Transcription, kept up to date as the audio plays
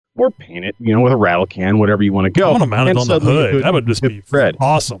or paint it, with a rattle can, whatever you want to go. I want to mount it on the hood. That would just be red.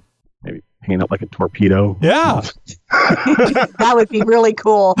 Awesome. Maybe paint it like a torpedo. Yeah. That would be really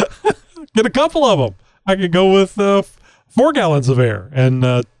cool. Get a couple of them. I could go with 4 gallons of air and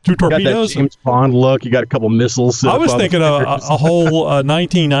 2 torpedoes. Got that James Bond look. You got a couple missiles. I was thinking a whole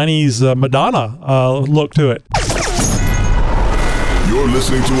 1990s Madonna look to it. You're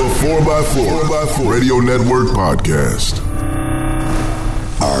listening to a 4x4 Radio Network podcast.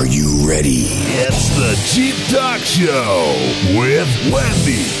 Are you ready? It's the Jeep Talk Show with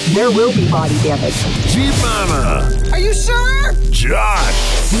Wendy. There will be body damage. Jeep Mama. Are you sure?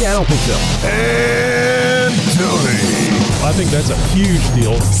 Josh. Yeah, I don't think so. And Tony. I think that's a huge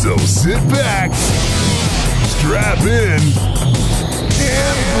deal. So sit back, strap in,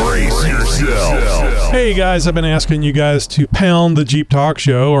 and brace yourself. Hey guys, I've been asking you guys to pound the Jeep Talk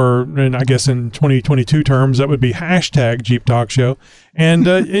Show, and I guess in 2022 terms, that would be hashtag Jeep Talk Show. And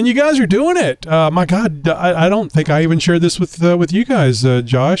you guys are doing it. My God, I don't think I even shared this with you guys,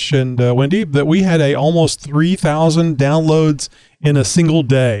 Josh and Wendy, that we had almost 3,000 downloads in a single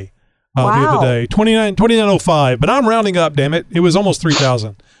day. The other day, 2905, but I'm rounding up, damn it. It was almost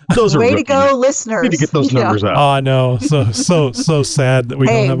 3,000. Those are way to go, listeners. Need to get those numbers up. Oh, I know. So sad that we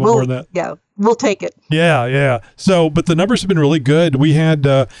don't have more than that. Yeah, we'll take it. Yeah. So, but the numbers have been really good. We had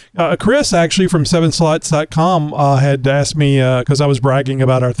Chris actually from 7slots.com had asked me because I was bragging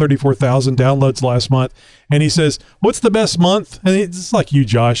about our 34,000 downloads last month, and he says, "What's the best month?" And it's like you,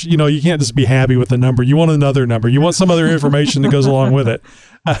 Josh. You can't just be happy with the number. You want another number. You want some other information that goes along with it.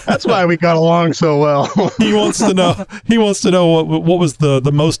 That's why we got along so well. He wants to know what was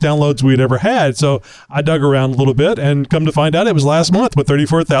the most downloads we'd ever had. So I dug around a little bit and come to find out it was last month with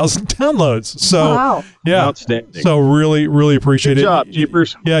 34,000 downloads. So wow. Yeah, outstanding. So really appreciate it. Good job,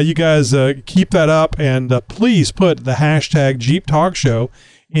 Jeepers. Yeah, you guys keep that up, and please put the hashtag Jeep Talk Show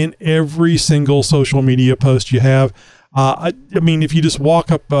in every single social media post you have. I mean, if you just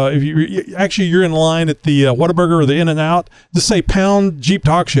walk up, if you're in line at the Whataburger or the In-N-Out, just say pound Jeep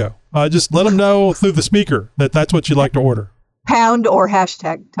Talk Show. Just let them know through the speaker that that's what you'd like to order. Pound or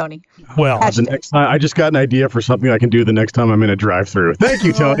hashtag, Tony. Well, the next time, I just got an idea for something I can do the next time I'm in a drive-through. Thank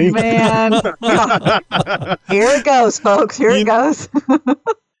you, Tony. Oh, man. Here it goes, folks. Here it goes.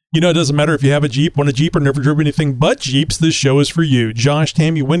 It doesn't matter if you have a Jeep, want a Jeep, or never driven anything but Jeeps, this show is for you. Josh,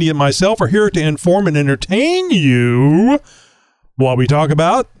 Tammy, Wendy, and myself are here to inform and entertain you while we talk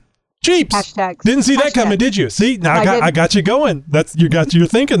about Jeeps. Hashtags. Didn't see that coming, did you? See, now I got you going. You're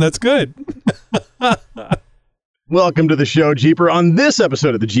thinking. That's good. Welcome to the show, Jeeper. On this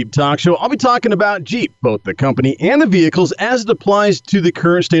episode of the Jeep Talk Show, I'll be talking about Jeep, both the company and the vehicles, as it applies to the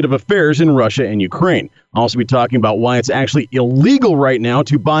current state of affairs in Russia and Ukraine. I'll also be talking about why it's actually illegal right now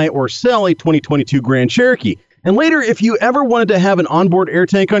to buy or sell a 2022 Grand Cherokee. And later, if you ever wanted to have an onboard air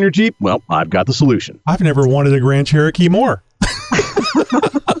tank on your Jeep, well, I've got the solution. I've never wanted a Grand Cherokee more.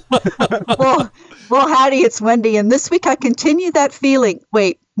 Well, howdy, it's Wendy, and this week I continue that feeling.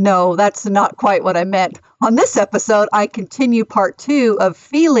 Wait, no, that's not quite what I meant. On this episode, I continue part 2 of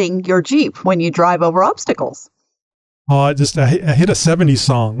feeling your Jeep when you drive over obstacles. Oh, I hit a 70s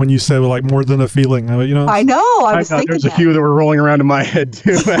song when you said like more than a feeling. I know. I was thinking there's a few that were rolling around in my head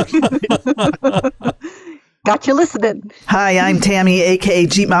too. Got you listening. Hi, I'm Tammy, aka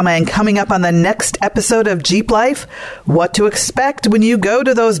Jeep Mama, and coming up on the next episode of Jeep Life, what to expect when you go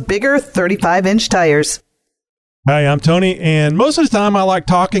to those bigger 35-inch tires. Hi, I'm Tony, and most of the time I like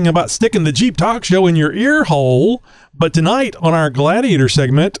talking about sticking the Jeep Talk Show in your ear hole, but tonight on our Gladiator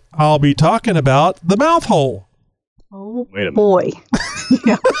segment, I'll be talking about the mouth hole. Oh, boy.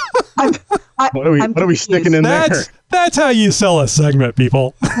 Yeah. What are we sticking in there? That's how you sell a segment,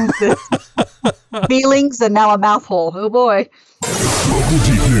 people. Feelings and now a mouth hole. Oh, boy. Local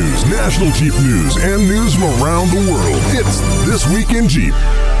Jeep news, national Jeep news, and news from around the world. It's This Week in Jeep.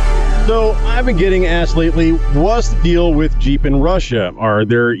 So I've been getting asked lately, what's the deal with Jeep in Russia? Are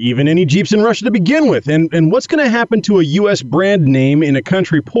there even any Jeeps in Russia to begin with? And what's going to happen to a U.S. brand name in a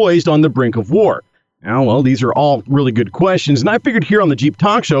country poised on the brink of war? Now, well, these are all really good questions. And I figured here on the Jeep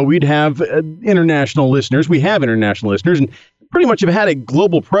Talk Show, we'd have international listeners. We have international listeners and pretty much have had a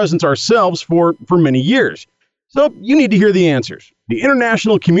global presence ourselves for many years. So you need to hear the answers. The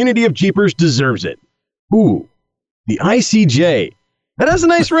international community of Jeepers deserves it. Ooh, the ICJ. That has a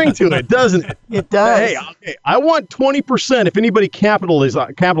nice ring to it, doesn't it? It does. Hey, okay. I want 20% if anybody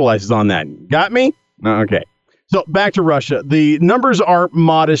capitalizes on that. Got me? Okay. So back to Russia. The numbers are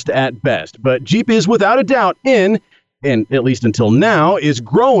modest at best, but Jeep is without a doubt and at least until now, is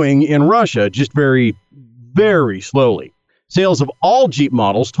growing in Russia, just very, very slowly. Sales of all Jeep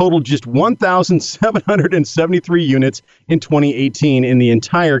models totaled just 1,773 units in 2018 in the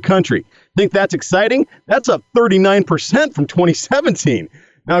entire country. Think that's exciting? That's up 39% from 2017.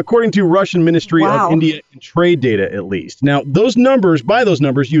 Now, according to Russian Ministry of India and Trade data, at least. Now, by those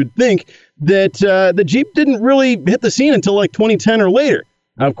numbers, you would think that the Jeep didn't really hit the scene until like 2010 or later.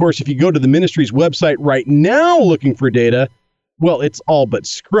 Now, of course, if you go to the ministry's website right now looking for data, well, it's all but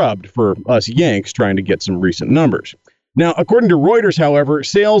scrubbed for us Yanks trying to get some recent numbers. Now, according to Reuters, however,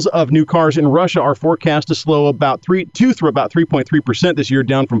 sales of new cars in Russia are forecast to slow about 3.3% this year,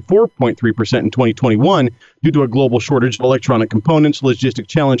 down from 4.3% in 2021 due to a global shortage of electronic components, logistic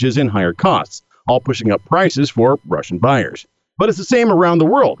challenges, and higher costs, all pushing up prices for Russian buyers. But it's the same around the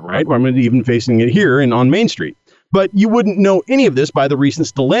world, right? I'm even facing it here and on Main Street. But you wouldn't know any of this by the recent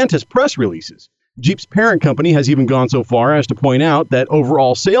Stellantis press releases. Jeep's parent company has even gone so far as to point out that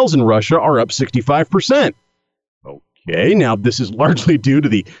overall sales in Russia are up 65%. Okay, now this is largely due to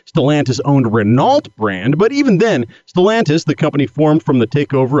the Stellantis-owned Renault brand, but even then, Stellantis, the company formed from the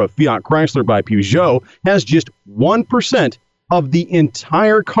takeover of Fiat Chrysler by Peugeot, has just 1% of the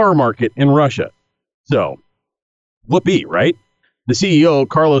entire car market in Russia. So, whoopee, right? The CEO,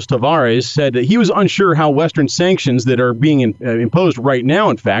 Carlos Tavares, said that he was unsure how Western sanctions that are being imposed right now,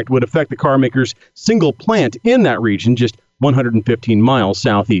 in fact, would affect the car maker's single plant in that region, just 115 miles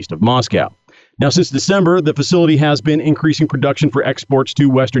southeast of Moscow. Now, since December, the facility has been increasing production for exports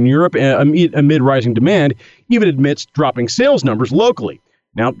to Western Europe amid rising demand, even amidst dropping sales numbers locally.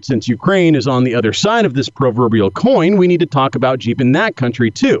 Now, since Ukraine is on the other side of this proverbial coin, we need to talk about Jeep in that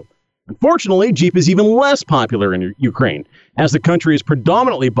country, too. Unfortunately, Jeep is even less popular in Ukraine, as the country is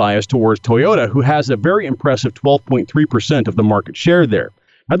predominantly biased towards Toyota, who has a very impressive 12.3% of the market share there.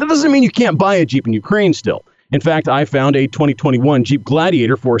 Now, that doesn't mean you can't buy a Jeep in Ukraine still. In fact, I found a 2021 Jeep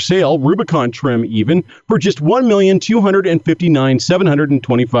Gladiator for sale, Rubicon trim even, for just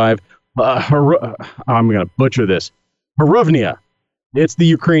 $1,259,725. I'm going to butcher this. Hryvnia. It's the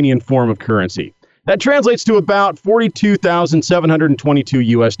Ukrainian form of currency. That translates to about $42,722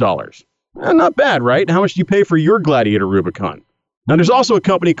 US dollars. Not bad, right? How much do you pay for your Gladiator Rubicon? Now, there's also a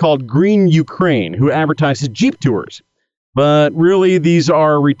company called Green Ukraine who advertises Jeep tours. But really, these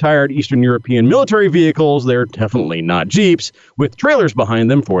are retired Eastern European military vehicles. They're definitely not Jeeps, with trailers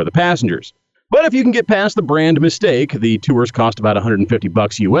behind them for the passengers. But if you can get past the brand mistake, the tours cost about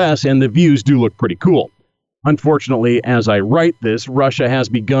 $150 US, and the views do look pretty cool. Unfortunately, as I write this, Russia has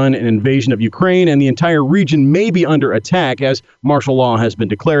begun an invasion of Ukraine, and the entire region may be under attack as martial law has been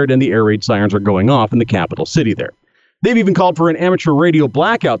declared and the air raid sirens are going off in the capital city there. They've even called for an amateur radio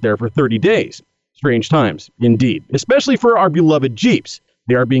blackout there for 30 days. Strange times, indeed, especially for our beloved Jeeps.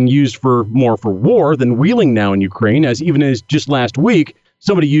 They are being used more for war than wheeling now in Ukraine, as even as just last week,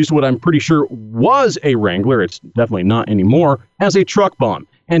 somebody used what I'm pretty sure was a Wrangler, it's definitely not anymore, as a truck bomb,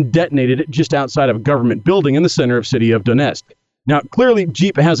 and detonated it just outside of a government building in the center of city of Donetsk. Now, clearly,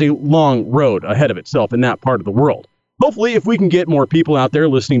 Jeep has a long road ahead of itself in that part of the world. Hopefully, if we can get more people out there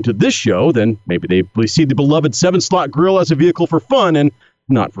listening to this show, then maybe they see the beloved 7-slot grill as a vehicle for fun and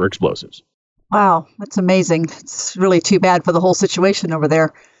not for explosives. Wow, that's amazing. It's really too bad for the whole situation over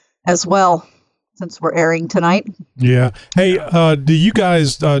there as well, since we're airing tonight. Yeah. Hey, do you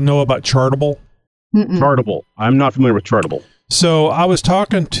guys know about Chartable? Chartable. I'm not familiar with Chartable. So I was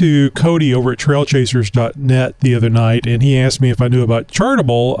talking to Cody over at trailchasers.net the other night, and he asked me if I knew about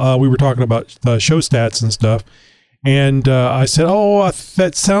Chartable. We were talking about show stats and stuff. And I said,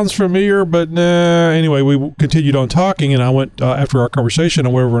 that sounds familiar, but nah. Anyway, we continued on talking, and I went, after our conversation, I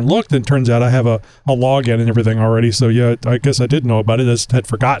went over and looked, and it turns out I have a login and everything already. So, yeah, I guess I did know about it. I just had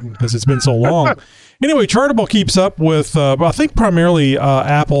forgotten because it's been so long. Anyway, Chartable keeps up with, I think, primarily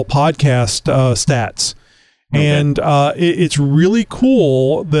Apple podcast stats. Okay. And it's really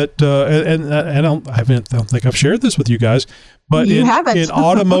cool that, and I don't think I've shared this with you guys, but in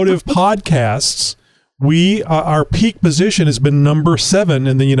automotive podcasts, our peak position has been number 7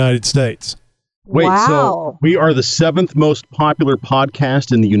 in the United States. Wait, so we are the 7th most popular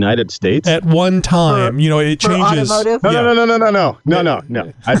podcast in the United States? At one time. It changes. No. You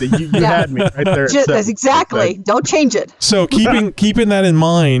had me right there. Exactly. Don't change it. So keeping that in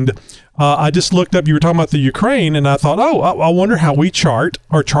mind, I just looked up, you were talking about the Ukraine, and I thought, I wonder how we chart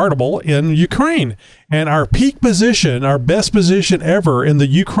or Chartable in Ukraine. And our peak position, our best position ever in the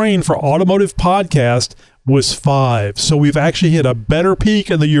Ukraine for automotive podcast was 5. So we've actually hit a better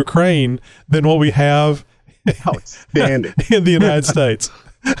peak in the Ukraine than what we have Outstanding. in the United States.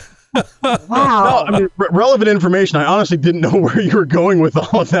 Wow. No, I mean, relevant information. I honestly didn't know where you were going with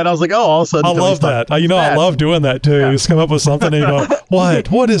all of that. I was like, oh, all of a sudden. I love that. I love doing that too. Yeah. Just come up with something and you go, what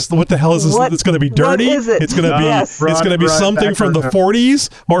the hell is this? It's going to be dirty. What is it? It's going to be, Yes. it's going to be something from the 40s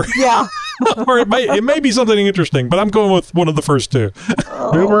or, Yeah. or it may be something interesting, but I'm going with one of the first two.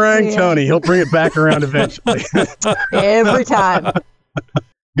 Boomerang man. Tony. He'll bring it back around eventually. Every time.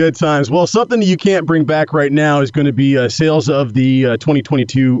 Good times. Well, something that you can't bring back right now is going to be sales of the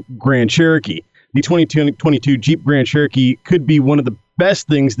 2022 Grand Cherokee. The 2022 Jeep Grand Cherokee could be one of the best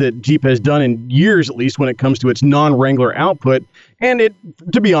things that Jeep has done in years, at least when it comes to its non-Wrangler output. And it,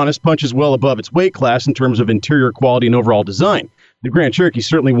 to be honest, punches well above its weight class in terms of interior quality and overall design. The Grand Cherokee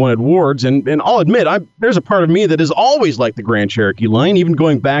certainly won awards, and I'll admit, there's a part of me that has always liked the Grand Cherokee line, even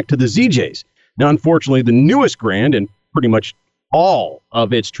going back to the ZJs. Now, unfortunately, the newest Grand, and pretty much all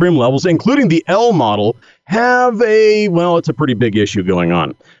of its trim levels, including the L model, have it's a pretty big issue going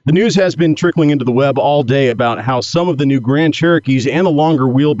on. The news has been trickling into the web all day about how some of the new Grand Cherokees and the longer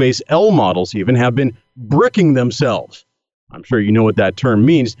wheelbase L models even have been bricking themselves. I'm sure you know what that term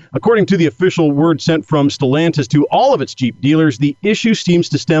means. According to the official word sent from Stellantis to all of its Jeep dealers, the issue seems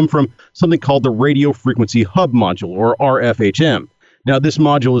to stem from something called the Radio Frequency Hub Module, or RFHM. Now, this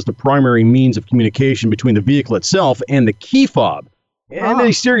module is the primary means of communication between the vehicle itself and the key fob. And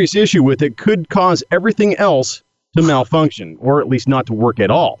a serious issue with it could cause everything else to malfunction, or at least not to work at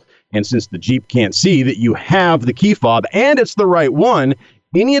all. And since the Jeep can't see that you have the key fob and it's the right one,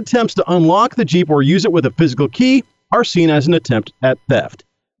 any attempts to unlock the Jeep or use it with a physical key are seen as an attempt at theft.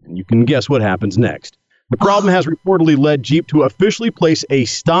 And you can guess what happens next. The problem has reportedly led Jeep to officially place a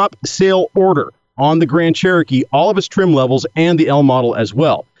stop sale order on the Grand Cherokee, all of its trim levels, and the L model as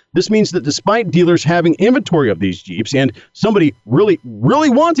well. This means that despite dealers having inventory of these Jeeps and somebody really, really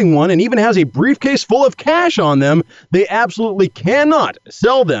wanting one and even has a briefcase full of cash on them, they absolutely cannot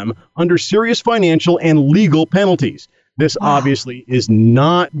sell them under serious financial and legal penalties. This obviously is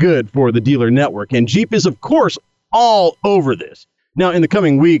not good for the dealer network, and Jeep is, of course, all over this. Now, in the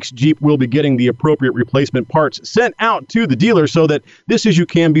coming weeks, Jeep will be getting the appropriate replacement parts sent out to the dealer so that this issue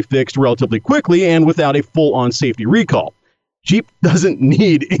can be fixed relatively quickly and without a full-on safety recall. Jeep doesn't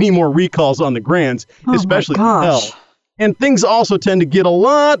need any more recalls on the Grands, especially the L. And things also tend to get a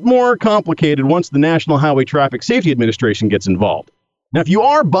lot more complicated once the National Highway Traffic Safety Administration gets involved. Now, if you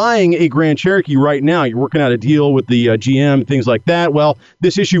are buying a Grand Cherokee right now, you're working out a deal with the GM, things like that, well,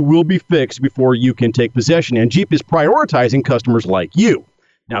 this issue will be fixed before you can take possession, and Jeep is prioritizing customers like you.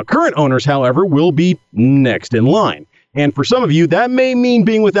 Now, current owners, however, will be next in line. And for some of you, that may mean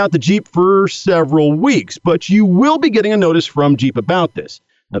being without the Jeep for several weeks, but you will be getting a notice from Jeep about this.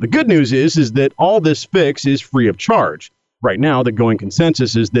 Now, the good news is that all this fix is free of charge. Right now, the going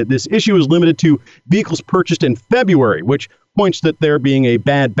consensus is that this issue is limited to vehicles purchased in February, which points that there being a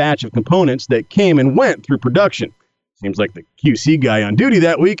bad batch of components that came and went through production. Seems like the QC guy on duty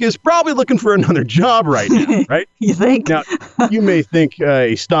that week is probably looking for another job right now, right? You think? Now, you may think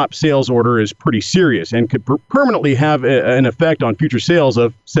a stop sales order is pretty serious and could permanently have an effect on future sales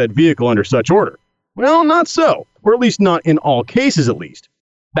of said vehicle under such order. Well, not so, or at least not in all cases, at least.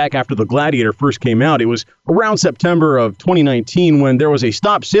 Back after the Gladiator first came out, it was around September of 2019 when there was a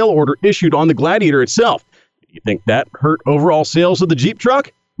stop sale order issued on the Gladiator itself. Do you think that hurt overall sales of the Jeep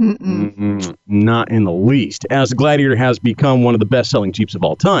truck? Not in the least, as the Gladiator has become one of the best-selling Jeeps of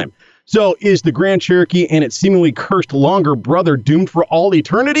all time. So is the Grand Cherokee and its seemingly cursed longer brother doomed for all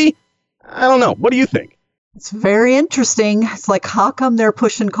eternity? I don't know. What do you think? It's very interesting. It's like, how come they're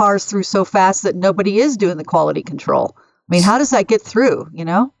pushing cars through so fast that nobody is doing the quality control? I mean, how does that get through, you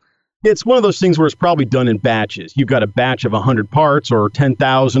know? It's one of those things where it's probably done in batches. You've got a batch of 100 parts or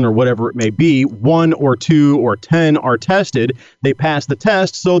 10,000 or whatever it may be. 1 or 2 or 10 are tested. They pass the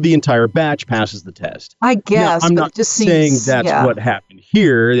test, so the entire batch passes the test. I guess. Now, I'm but not it just saying seems, that's what happened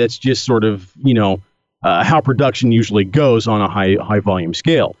here. That's just sort of, how production usually goes on a high volume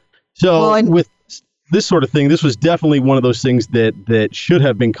scale. So with this sort of thing, this was definitely one of those things that should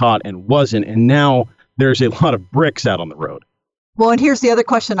have been caught and wasn't. And now there's a lot of bricks out on the road. Well, and here's the other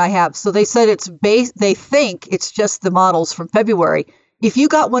question I have. So they said they think it's just the models from February. If you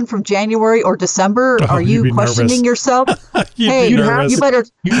got one from January or December, are you questioning yourself? Hey, you better.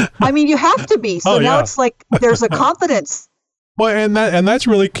 I mean, you have to be. So now it's like there's a confidence. Well, and that's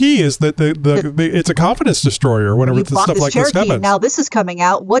really key is that it's a confidence destroyer whenever stuff like this happens. Now this is coming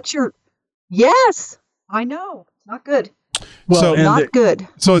out. Yes, I know. It's not good. Well, not good.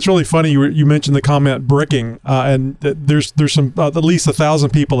 So it's really funny. You mentioned the comment bricking, and there's some at least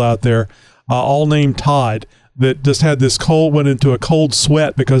 1,000 people out there, all named Todd, that just had went into a cold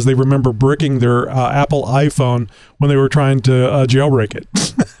sweat because they remember bricking their Apple iPhone when they were trying to jailbreak it.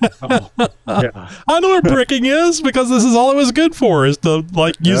 Yeah. I know what bricking is because this is all it was good for, is to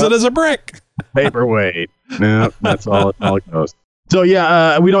use it as a brick. Paperweight. No, that's all it goes. So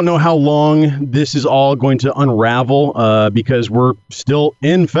yeah, we don't know how long this is all going to unravel because we're still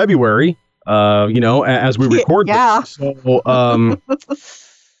in February, as we record Yeah. this. So,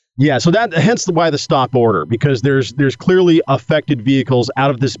 so that hence why the stop order, because there's clearly affected vehicles out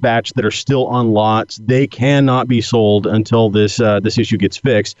of this batch that are still on lots. They cannot be sold until this issue gets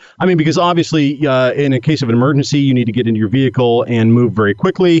fixed. I mean, because obviously in a case of an emergency, you need to get into your vehicle and move very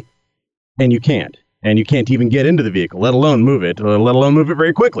quickly, and you can't. And you can't even get into the vehicle, let alone move it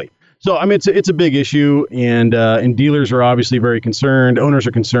very quickly. So, I mean, it's a big issue, and dealers are obviously very concerned. Owners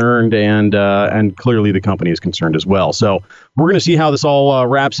are concerned, and clearly the company is concerned as well. So, we're going to see how this all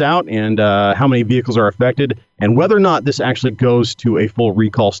wraps out, and how many vehicles are affected, and whether or not this actually goes to a full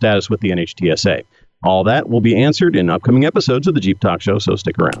recall status with the NHTSA. All that will be answered in upcoming episodes of the Jeep Talk Show, so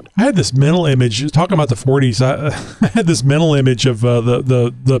stick around. I had this mental image, talking about the 40s, I had this mental image of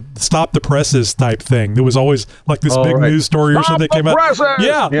the Stop the Presses type thing. There was always like this big news story or something that came out.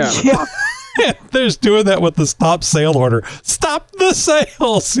 Yeah. They're just doing that with the stop sale order. Stop the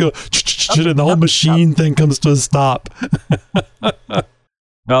sales! And the whole machine thing comes to a stop.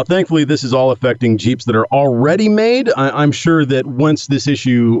 Now, thankfully, this is all affecting Jeeps that are already made. I'm sure that once this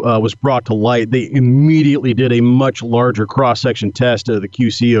issue was brought to light, they immediately did a much larger cross-section test of the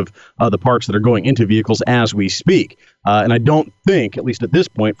QC of the parts that are going into vehicles as we speak. And I don't think, at least at this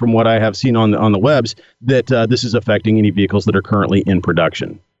point, from what I have seen on the webs, that this is affecting any vehicles that are currently in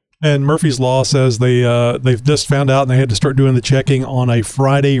production. And Murphy's Law says they've just found out and they had to start doing the checking on a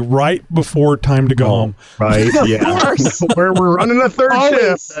Friday right before time to go home. Right, yeah. Where we're running a third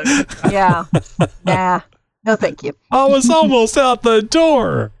shift. Yeah. Nah. No, thank you. I was almost out the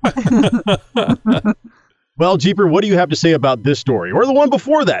door. Well, Jeeper, what do you have to say about this story or the one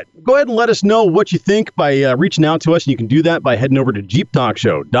before that? Go ahead and let us know what you think by reaching out to us. And you can do that by heading over to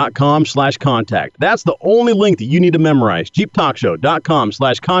jeeptalkshow.com/contact. That's the only link that you need to memorize.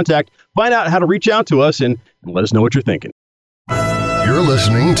 jeeptalkshow.com/contact. Find out how to reach out to us and let us know what you're thinking. You're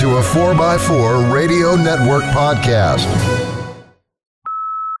listening to a 4x4 Radio Network podcast.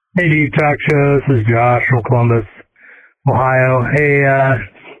 Hey, Jeep Talk Show. This is Josh from Columbus, Ohio. Hey,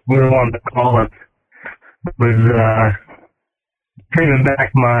 we wanted to call it. Was trimming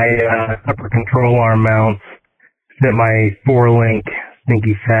back my upper control arm mounts, fit my 4-link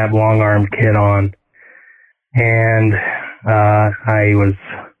Stinky Fab long arm kit on, and I was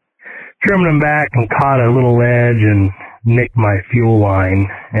trimming them back and caught a little edge and nicked my fuel line,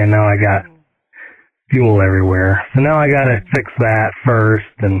 and now I got fuel everywhere. So now I gotta fix that first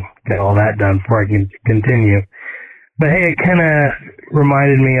and get all that done before I can continue. But hey, it kind of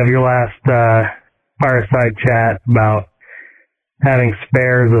reminded me of your last fireside chat about having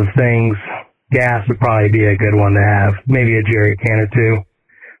spares of things. Gas would probably be a good one to have. Maybe a jerry can or two.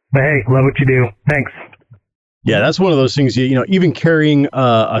 But hey, love what you do. Thanks. Yeah, that's one of those things. Even carrying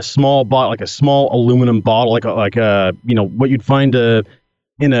a small bottle, like a small aluminum bottle, like what you'd find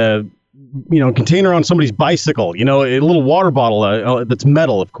in a container on somebody's bicycle. A little water bottle that's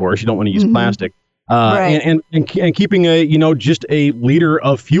metal, of course. You don't want to use plastic. Right. And keeping just a liter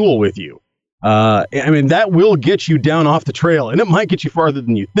of fuel with you. That will get you down off the trail, and it might get you farther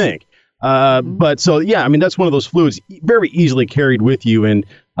than you think. But so, yeah, that's one of those fluids very easily carried with you, and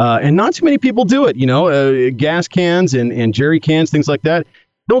not too many people do it. Gas cans and jerry cans, things like that.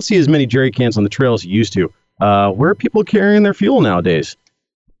 Don't see as many jerry cans on the trail as you used to. Where are people carrying their fuel nowadays?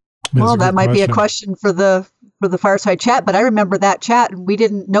 Well, that might be a question for the fireside chat, but I remember that chat,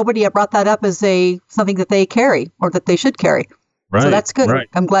 and nobody brought that up as something that they carry or that they should carry. Right. So that's good. Right.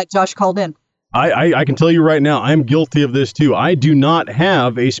 I'm glad Josh called in. I can tell you right now, I'm guilty of this too. I do not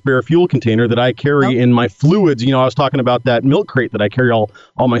have a spare fuel container that I carry in my fluids. I was talking about that milk crate that I carry all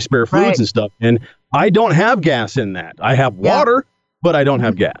my spare fluids and stuff. And I don't have gas in that. I have water, but I don't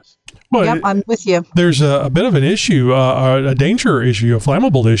have gas. Well, yep, I'm with you. There's a bit of an issue, a danger issue, a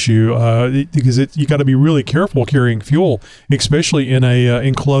flammable issue, because you got to be really careful carrying fuel, especially in a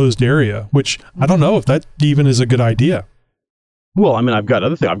enclosed area, which I don't know if that even is a good idea. Well, I've got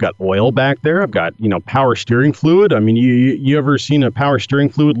other things. I've got oil back there. I've got, power steering fluid. You ever seen a power steering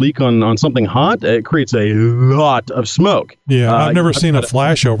fluid leak on something hot? It creates a lot of smoke. Yeah, I've never seen a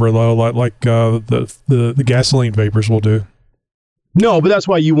flashover, though, like the gasoline vapors will do. No, but that's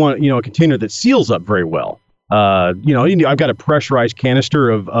why you want, a container that seals up very well. I've got a pressurized canister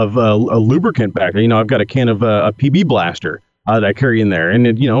of a lubricant back there. I've got a can of a PB Blaster that I carry in there. And,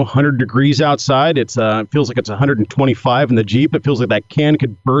 100 degrees outside, it feels like it's 125 in the Jeep. It feels like that can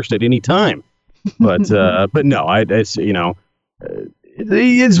could burst at any time. But no, it's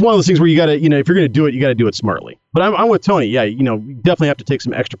one of those things where you got to, if you're going to do it, you got to do it smartly. But I'm with Tony. Yeah, you definitely have to take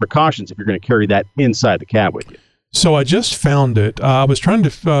some extra precautions if you're going to carry that inside the cab with you. So I just found it. I was trying to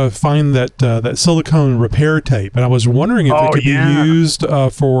find that silicone repair tape, and I was wondering if it could be used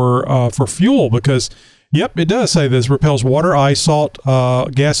for fuel because, yep, it does say this repels water, ice, salt,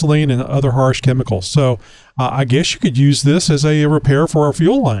 gasoline, and other harsh chemicals. So I guess you could use this as a repair for a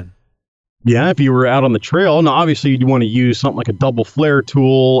fuel line. Yeah, if you were out on the trail, now obviously you'd want to use something like a double flare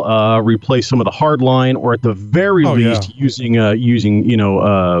tool, replace some of the hard line, or at the very least using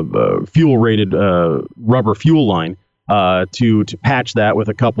fuel rated rubber fuel line to patch that with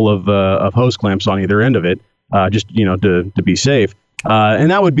a couple of hose clamps on either end of it, just to be safe, and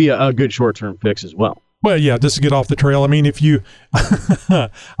that would be a good short term fix as well. Well, yeah, just to get off the trail. I mean, if you, I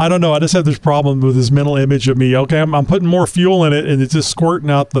don't know, I just have this problem with this mental image of me. Okay, I'm putting more fuel in it, and it's just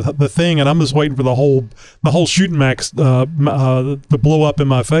squirting out the thing, and I'm just waiting for the whole shooting max to blow up in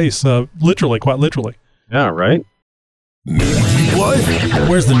my face, quite literally. Yeah, right. What?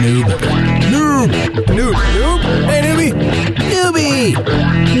 Where's the noob? Noob! Hey, newbie!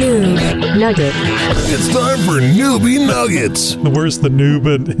 Noob Nugget. It's time for Newbie Nuggets. Where's the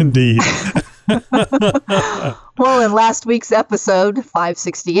noob, indeed? Well, in last week's episode,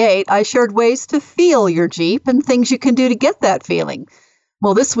 568, I shared ways to feel your Jeep and things you can do to get that feeling.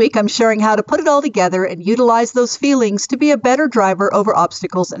 Well, this week I'm sharing how to put it all together and utilize those feelings to be a better driver over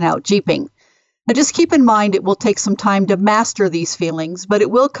obstacles and out Jeeping. Now, just keep in mind it will take some time to master these feelings, but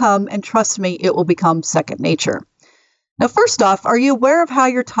it will come, and trust me, it will become second nature. Now, first off, are you aware of how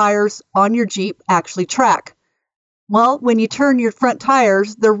your tires on your Jeep actually track? Well, when you turn your front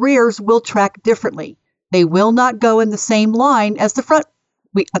tires, the rears will track differently. They will not go in the same line as the front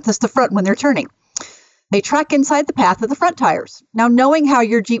when they're turning. They track inside the path of the front tires. Now, knowing how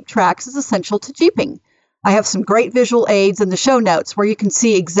your Jeep tracks is essential to Jeeping. I have some great visual aids in the show notes where you can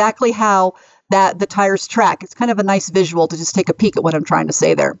see exactly how the tires track. It's kind of a nice visual to just take a peek at what I'm trying to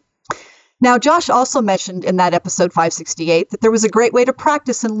say there. Now, Josh also mentioned in that episode 568 that there was a great way to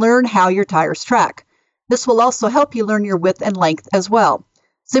practice and learn how your tires track. This will also help you learn your width and length as well.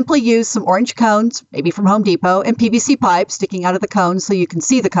 Simply use some orange cones, maybe from Home Depot, and PVC pipe sticking out of the cones so you can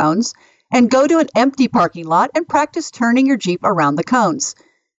see the cones, and go to an empty parking lot and practice turning your Jeep around the cones.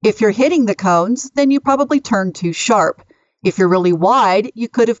 If you're hitting the cones, then you probably turned too sharp. If you're really wide, you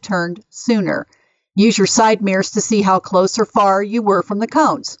could have turned sooner. Use your side mirrors to see how close or far you were from the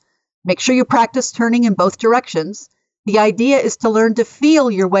cones. Make sure you practice turning in both directions. The idea is to learn to feel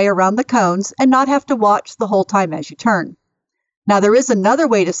your way around the cones and not have to watch the whole time as you turn. Now, there is another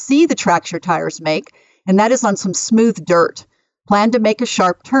way to see the tracks your tires make, and that is on some smooth dirt. Plan to make a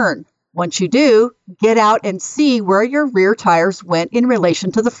sharp turn. Once you do, get out and see where your rear tires went in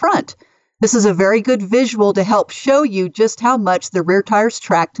relation to the front. This is a very good visual to help show you just how much the rear tires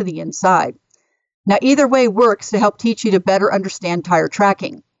track to the inside. Now, either way works to help teach you to better understand tire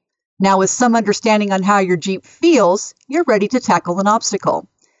tracking. Now, with some understanding on how your Jeep feels, you're ready to tackle an obstacle.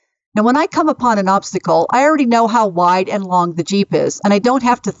 Now, when I come upon an obstacle, I already know how wide and long the Jeep is, and I don't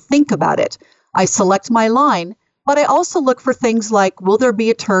have to think about it. I select my line, but I also look for things like, will there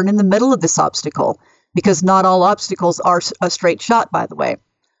be a turn in the middle of this obstacle? Because not all obstacles are a straight shot, by the way.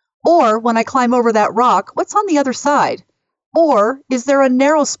 Or when I climb over that rock, what's on the other side? Or is there a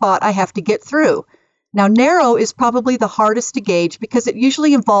narrow spot I have to get through? Now, narrow is probably the hardest to gauge because it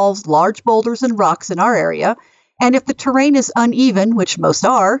usually involves large boulders and rocks in our area, and if the terrain is uneven, which most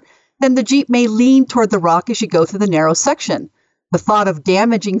are, then the Jeep may lean toward the rock as you go through the narrow section. The thought of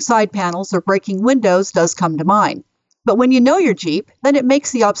damaging side panels or breaking windows does come to mind. But when you know your Jeep, then it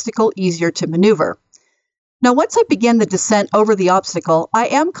makes the obstacle easier to maneuver. Now, once I begin the descent over the obstacle, I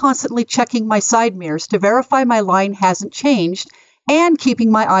am constantly checking my side mirrors to verify my line hasn't changed and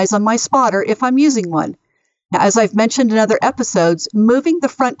keeping my eyes on my spotter if I'm using one. Now, as I've mentioned in other episodes, moving the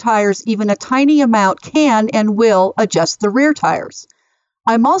front tires even a tiny amount can and will adjust the rear tires.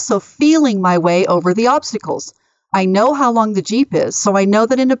 I'm also feeling my way over the obstacles. I know how long the Jeep is, so I know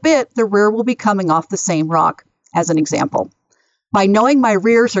that in a bit the rear will be coming off the same rock, as an example. By knowing my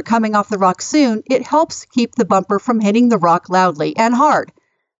rears are coming off the rock soon, it helps keep the bumper from hitting the rock loudly and hard.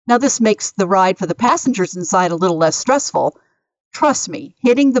 Now, this makes the ride for the passengers inside a little less stressful. Trust me,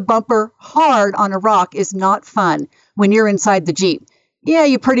 hitting the bumper hard on a rock is not fun when you're inside the Jeep. Yeah,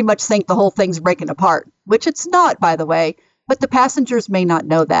 you pretty much think the whole thing's breaking apart, which it's not, by the way, but the passengers may not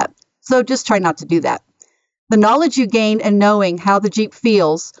know that. So just try not to do that. The knowledge you gain and knowing how the Jeep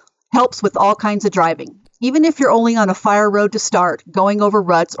feels helps with all kinds of driving. even if you're only on a fire road to start, going over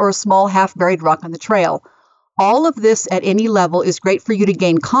ruts, or a small half-buried rock on the trail. All of this at any level is great for you to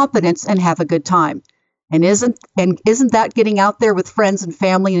gain confidence and have a good time. And isn't that getting out there with friends and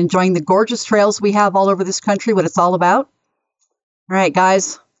family and enjoying the gorgeous trails we have all over this country what it's all about? All right,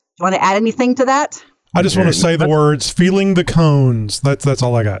 guys, do you want to add anything to that? I just want to say the words, feeling the cones. That's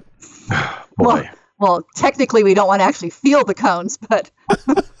all I got. Well, technically we don't want to actually feel the cones, but...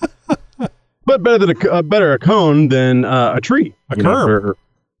 But better a cone than a tree. A curb.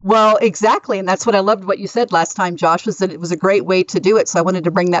 Well, exactly. And that's what I loved what you said last time, Josh, was that it was a great way to do it. So I wanted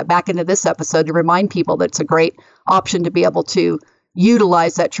to bring that back into this episode to remind people that it's a great option to be able to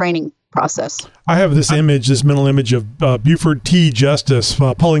utilize that training process. I have this mental image of Buford T. Justice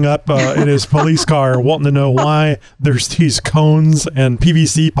pulling up in his police car, wanting to know why there's these cones and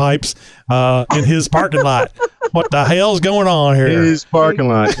PVC pipes in his parking lot. What the hell's going on here? His parking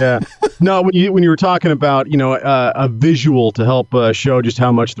lot, yeah. No, when you were talking about a visual to help show just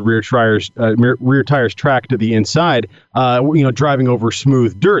how much the rear tires track to the inside, driving over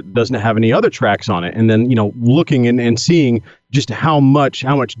smooth dirt that doesn't have any other tracks on it, and then looking and seeing just how much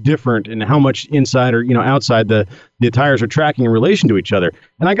different and how much inside or outside the tires are tracking in relation to each other.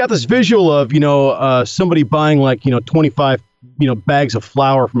 And I got this visual of somebody buying 25 bags of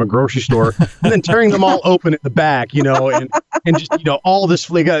flour from a grocery store and then tearing them all open at the back, and just all this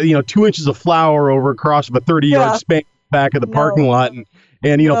 2 inches of flour over across of a 30-yard span back of the parking lot, and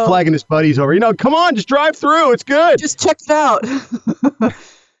flagging his buddies over. Come on, just drive through. It's good. Just check it out.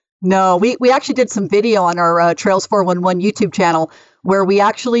 No, we actually did some video on our Trails 411 YouTube channel where we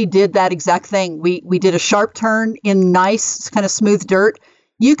actually did that exact thing. We did a sharp turn in nice kind of smooth dirt.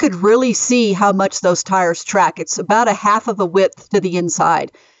 You could really see how much those tires track. It's about a half of a width to the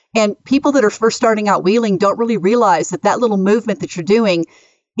inside. And people that are first starting out wheeling don't really realize that little movement that you're doing,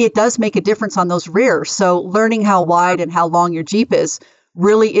 it does make a difference on those rears. So learning how wide and how long your Jeep is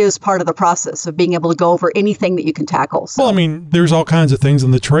really is part of the process of being able to go over anything that you can tackle. So. Well, I mean, there's all kinds of things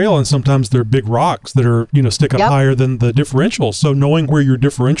in the trail, and sometimes they're big rocks that are, stick up higher than the differential. So knowing where your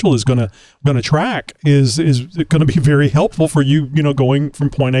differential is going to track is going to be very helpful for you, going from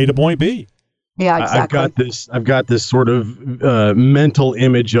point A to point B. Yeah, exactly. I've got this sort of mental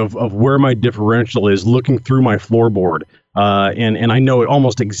image of where my differential is looking through my floorboard. And I know it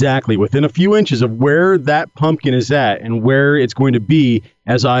almost exactly within a few inches of where that pumpkin is at and where it's going to be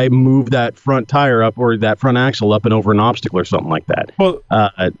as I move that front tire up or that front axle up and over an obstacle or something like that.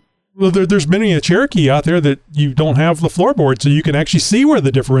 Well, there's many a Cherokee out there that you don't have the floorboard, so you can actually see where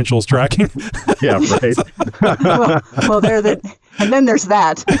the differential is tracking. Yeah, right. well, and then there's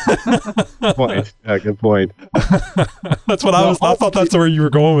that. Good point. That's what I thought that's where you were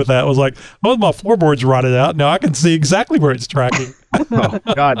going with that. I was like, well, my floorboard's rotted out. Now I can see exactly where it's tracking. Oh,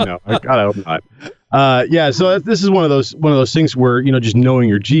 God, no. God, I hope not. So this is one of those things where just knowing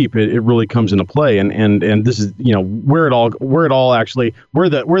your Jeep, it really comes into play, and this is where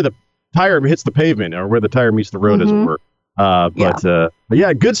the tire hits the pavement or where the tire meets the road, as it were. But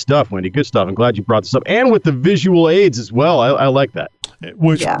yeah, good stuff, Wendy. Good stuff. I'm glad you brought this up, and with the visual aids as well. I like that.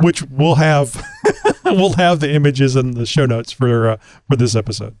 Which we'll have we'll have the images in the show notes for this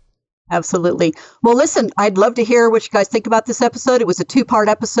episode. Absolutely. Well, listen, I'd love to hear what you guys think about this episode. It was a 2-part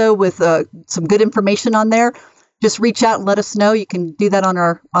episode with some good information on there. Just reach out and let us know. You can do that on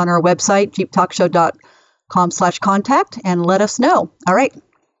our website, jeeptalkshow.com/contact, and let us know. All right.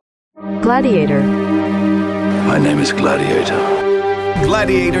 Gladiator. My name is Gladiator.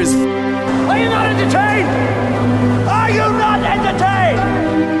 Gladiators. Are you not entertained? Are you not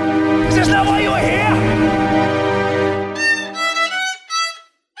entertained? Is this not why you are here?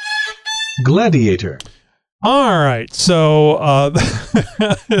 Gladiator. All right. So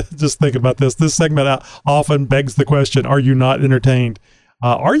just think about this. This segment often begs the question, are you not entertained?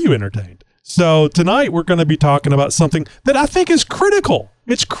 Are you entertained? So tonight we're going to be talking about something that I think is critical.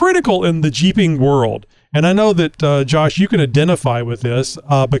 It's critical in the Jeeping world. And I know that, Josh, you can identify with this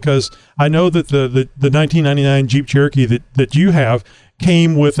because I know that the 1999 Jeep Cherokee that you have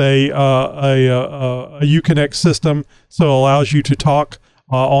came with a Uconnect system, so it allows you to talk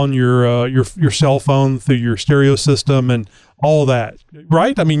on your cell phone through your stereo system and all that,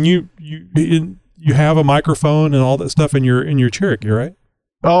 right? I mean, you have a microphone and all that stuff in your Cherokee, right?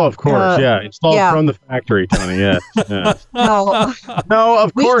 Oh, of course, Installed from the factory, Tony. Yeah. No, no,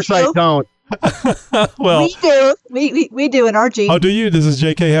 of course I don't. Well, we do. We do in our Jeep. Oh, do you? Does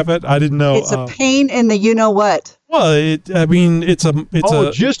JK have it? I didn't know. It's a pain in the you-know-what. Well,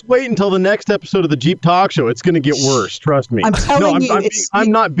 just wait until the next episode of the Jeep Talk Show. It's going to get worse. Trust me. I'm telling you, I'm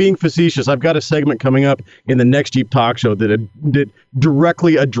not being facetious. I've got a segment coming up in the next Jeep Talk Show that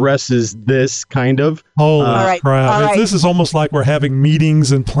directly addresses this kind of. Holy crap! Right. This is almost like we're having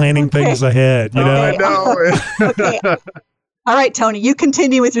meetings and planning things ahead. You know. I know. Okay. All right, Tony, you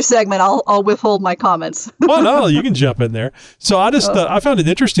continue with your segment. I'll withhold my comments. Well, no, you can jump in there. So I just I found it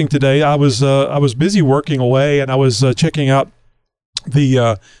interesting today. I was busy working away, and I was checking out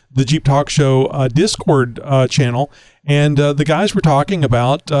the Jeep Talk Show Discord channel, and the guys were talking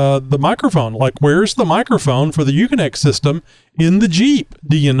about the microphone. Like, where's the microphone for the Uconnect system in the Jeep?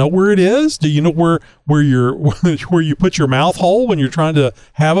 Do you know where it is? Do you know where you put your mouth hole when you're trying to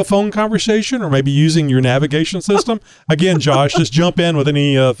have a phone conversation, or maybe using your navigation system? Again, Josh, just jump in with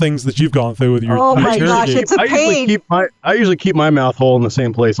any things that you've gone through with your. Oh my gosh, it's a pain. I usually keep my mouth hole in the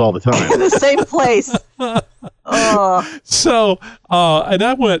same place all the time. In the same place. So, and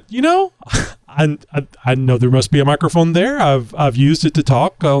I went, I know there must be a microphone there. I've used it to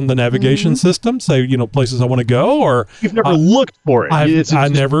talk on the navigation system, say, places I want to go, or you've never looked for it. I just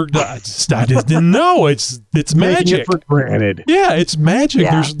didn't know. It's magic. It for granted. Yeah, it's magic.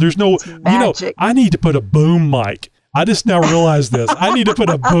 Yeah. There's no, magic. I need to put a boom mic. I just now realized this. I need to put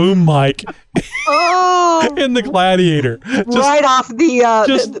a boom mic in the Gladiator. Right off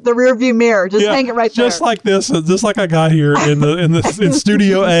the rear view mirror. Just hang it right there. Just like this, just like I got here in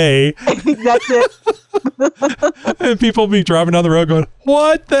Studio A. That's it. And people be driving down the road going,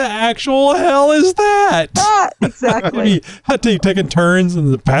 "What the actual hell is that?" Exactly. I tell you, taking turns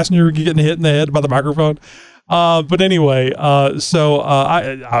and the passenger getting hit in the head by the microphone. But anyway, so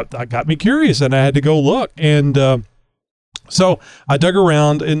I got me curious, and I had to go look, and so I dug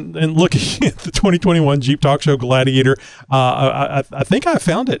around and looking at the 2021 Jeep Talk Show Gladiator. I think I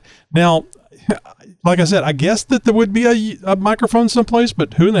found it. Now, like I said, I guess that there would be a microphone someplace,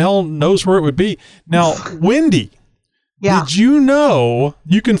 but who in the hell knows where it would be? Now, Wendy, did you know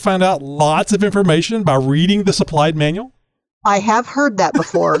you can find out lots of information by reading the supplied manual? I have heard that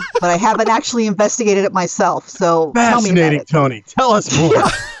before, but I haven't actually investigated it myself. So tell me about it. Tony. Tell us more.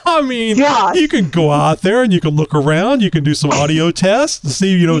 I mean, you can go out there and you can look around. You can do some audio tests to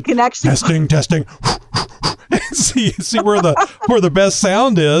see, you can actually testing. see where the best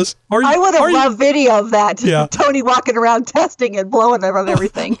sound is. I would have loved video of that. Yeah. Tony walking around testing and blowing on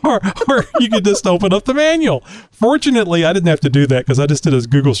everything. or you could just open up the manual. Fortunately, I didn't have to do that because I just did a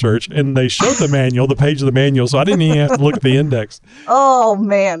Google search and they showed the manual, the page of the manual, so I didn't even have to look at the index. Oh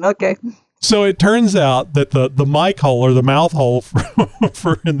man, okay. So it turns out that the mic hole or the mouth hole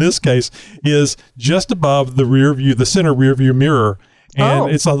for in this case is just above the center rear view mirror.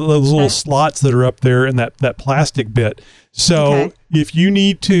 And it's those little slots that are up there in that plastic bit. So if you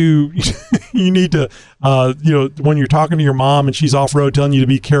need to, when you're talking to your mom and she's off road telling you to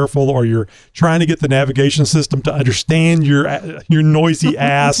be careful, or you're trying to get the navigation system to understand your noisy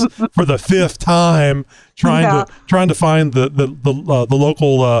ass for the fifth time, trying to find the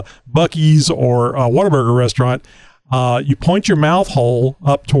local Buc-ee's or Whataburger restaurant, you point your mouth hole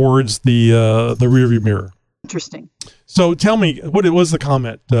up towards the rearview mirror. Interesting. So tell me, what was the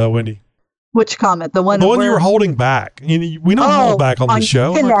comment, Wendy? Which comment? The one you were holding back. We don't hold back on the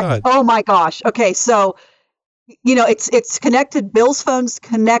show. Oh my God. Oh my gosh. Okay, so it's connected. Bill's phone's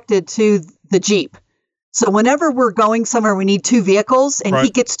connected to the Jeep. So whenever we're going somewhere, we need two vehicles, and he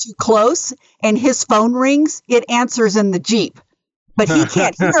gets too close, and his phone rings. It answers in the Jeep, but he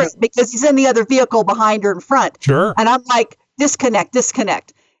can't hear it because he's in the other vehicle behind or in front. Sure. And I'm like,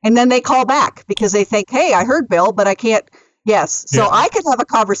 disconnect. And then they call back because they think, hey, I heard Bill, but I can't. Yes. So I can have a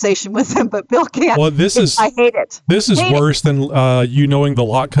conversation with him, but Bill can't. Well, I hate it. This is worse than you knowing the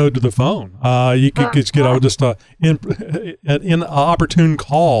lock code to the phone. You could just get an inopportune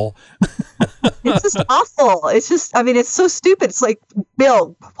call. It's just awful. It's just, it's so stupid. It's like,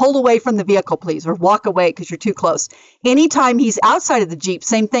 Bill, pull away from the vehicle, please, or walk away because you're too close. Anytime he's outside of the Jeep,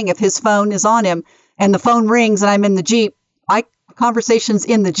 same thing. If his phone is on him and the phone rings and I'm in the Jeep, conversations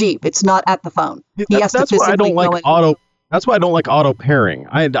in the Jeep. It's not at the phone. That's why I don't like auto. That's why I don't like auto pairing.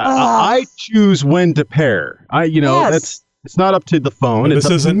 I choose when to pair. It's not up to the phone. This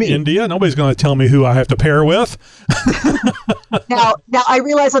isn't India. Nobody's going to tell me who I have to pair with. Now I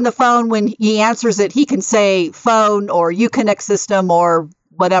realize on the phone when he answers it, he can say phone or Uconnect system or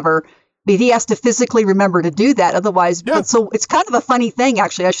whatever. But he has to physically remember to do that. Otherwise, so it's kind of a funny thing,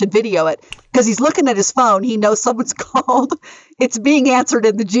 actually. I should video it because he's looking at his phone. He knows someone's called. It's being answered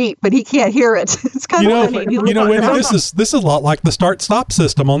in the Jeep, but he can't hear it. It's kind of funny. Wendy, this is a lot like the start-stop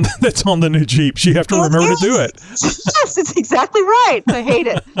system that's on the new Jeeps. You have to remember to do it. Yes, it's exactly right. I hate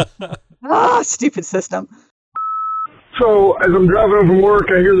it. Stupid system. So, as I'm driving home from work,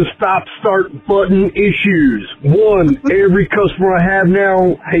 I hear the stop-start button issues. 1, every customer I have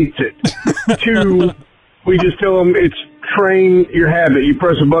now hates it. 2, we just tell them it's train your habit. You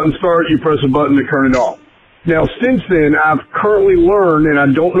press a button start, you press a button to turn it off. Now, since then, I've currently learned, and I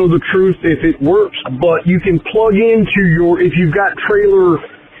don't know the truth if it works, but you can plug into if you've got trailer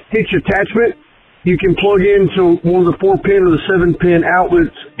hitch attachment, you can plug into one of the 4-pin or the 7-pin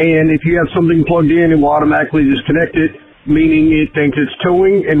outlets, and if you have something plugged in, it will automatically disconnect it, meaning it thinks it's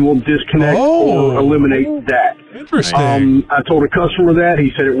towing and will disconnect or eliminate that. Interesting. I told a customer that.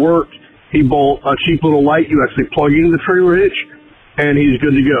 He said it worked. He bought a cheap little light you actually plug into the trailer hitch, and he's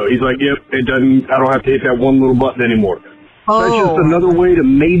good to go. He's like, yep, I don't have to hit that one little button anymore. So that's just another way to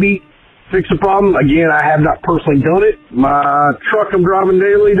maybe fix the problem. Again, I have not personally done it. My truck I'm driving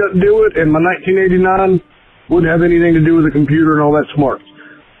daily doesn't do it, and my 1989 wouldn't have anything to do with the computer and all that smarts.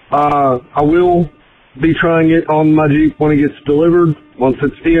 I will be trying it on my Jeep when it gets delivered, once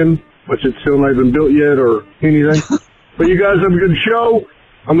it's in, which it's still not even built yet or anything. But you guys have a good show.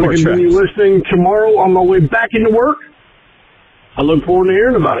 I'm going to continue listening tomorrow on my way back into work. I look forward to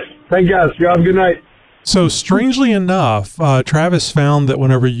hearing about it. Thank you guys. You have a good night. So strangely enough, Travis found that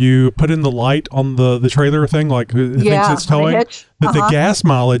whenever you put in the light on the trailer thing, like it thinks it's towing, that the gas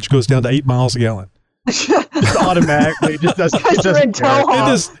mileage goes down to 8 miles a gallon. Just automatically, it just doesn't. It doesn't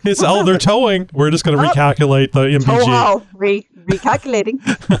care. They're towing. We're just going to recalculate the MPG. Recalculating.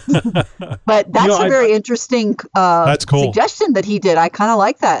 But that's a very interesting that's cool. suggestion that he did. I kind of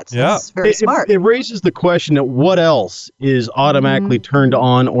like that. Yeah, it's very smart. It raises the question of what else is automatically turned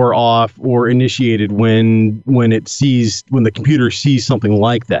on or off or initiated when the computer sees something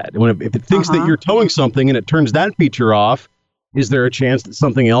like that. If it thinks that you're towing something and it turns that feature off, is there a chance that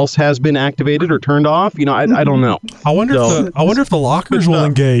something else has been activated or turned off? I don't know. I wonder if the lockers will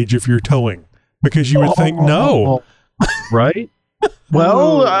engage if you're towing, because you would think no. Right?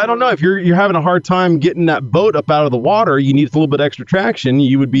 Well, I don't know. If you're having a hard time getting that boat up out of the water, you need a little bit extra traction.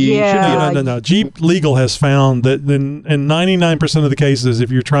 You would be. No. Jeep Legal has found that in 99% of the cases, if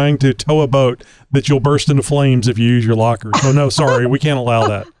you're trying to tow a boat, that you'll burst into flames if you use your lockers. So no, sorry, we can't allow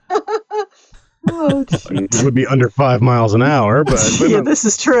that. Oh, shoot. It would be under 5 miles an hour, but this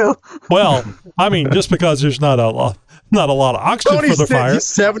is true. Well, I mean, just because there's not a lot of oxygen for the fire. He's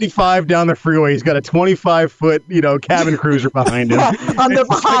 75 down the freeway. He's got a 25-foot, cabin cruiser behind him. On the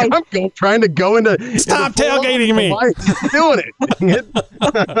behind. Like, I'm trying to go into. Stop tailgating me. Doing it.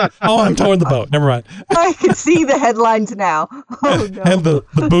 I'm towing the boat. Never mind. I can see the headlines now. Oh no. And the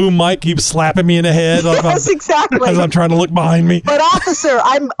boom mic keeps slapping me in the head. Yes, exactly. As I'm trying to look behind me. But officer,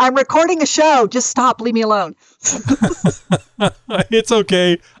 I'm recording a show. Just stop. Leave me alone. It's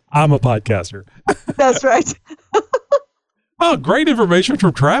okay. I'm a podcaster. That's right. Oh, great information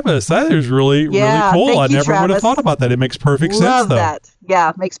from Travis. That is really cool. I never would have thought about that. It makes perfect sense, though. Love that.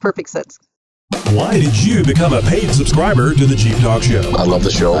 Yeah, makes perfect sense. Why did you become a paid subscriber to the Jeep Talk Show? I love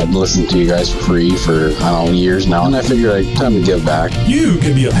the show. I've listened to you guys for free for, years now, and I figured time to give back. You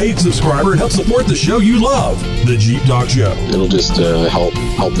can be a paid subscriber and help support the show you love, the Jeep Talk Show. It'll just help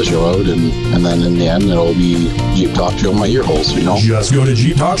the show out, and then in the end, it'll be Jeep Talk Show in my ear holes, Just go to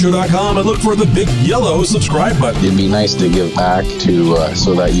JeepTalkShow.com and look for the big yellow subscribe button. It'd be nice to give back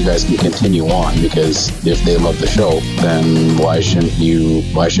so that you guys can continue on, because if they love the show, then why shouldn't you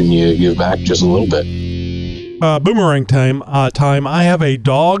give back just a little bit? Boomerang time. I have a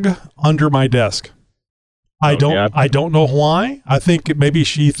dog under my desk. I don't know why. I think maybe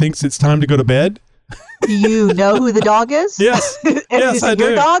she thinks it's time to go to bed. Do you know who the dog is? Yes. Yes, I do.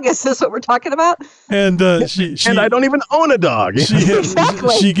 Your dog? Is this what we're talking about? And she and I don't even own a dog.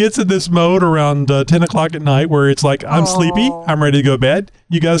 She gets in this mode around 10 o'clock at night where it's like, I'm sleepy. I'm ready to go to bed.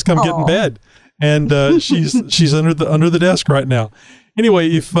 You guys come get in bed. And she's under the desk right now. Anyway,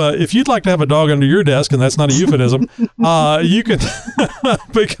 if you'd like to have a dog under your desk, and that's not a euphemism, you can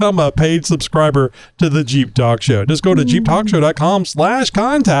become a paid subscriber to the Jeep Talk Show. Just go to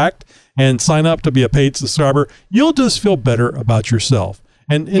jeeptalkshow.com/contact and sign up to be a paid subscriber. You'll just feel better about yourself.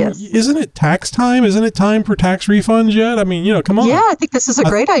 And isn't it tax time? Isn't it time for tax refunds yet? I mean, come on. Yeah, I think this is a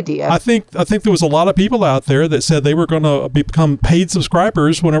great idea. I think there was a lot of people out there that said they were going to become paid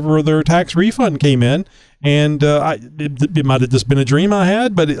subscribers whenever their tax refund came in. And it might have just been a dream I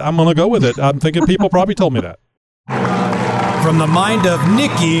had, but I'm going to go with it. I'm thinking people probably told me that. from the mind of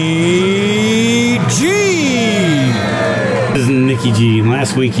Nikki G. This is Nikki G.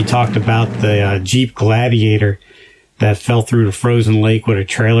 Last week you talked about the Jeep Gladiator that fell through the frozen lake with a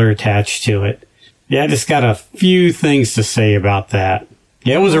trailer attached to it. Yeah, I just got a few things to say about that.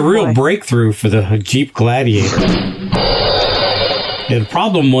 Yeah, it was a real breakthrough for the Jeep Gladiator. Yeah, the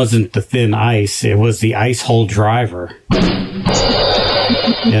problem wasn't the thin ice, it was the ice hole driver.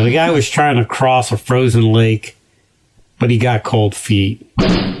 Yeah, the guy was trying to cross a frozen lake, but he got cold feet.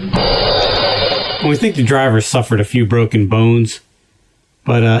 We think the driver suffered a few broken bones,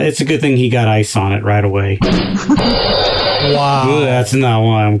 but it's a good thing he got ice on it right away. Wow. Ooh, that's not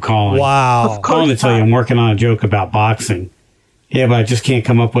why I'm calling. Wow. I'm calling to tell you I'm working on a joke about boxing. Yeah, but I just can't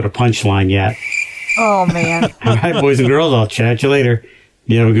come up with a punchline yet. Oh, man. All right, boys and girls, I'll chat you later.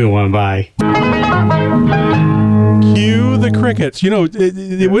 You have a good one. Bye. Cue the crickets. You know,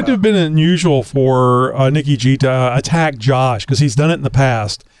 it wouldn't have been unusual for Nikki G to attack Josh because he's done it in the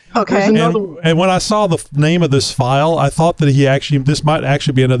past. Okay. And when I saw the name of this file, I thought that this might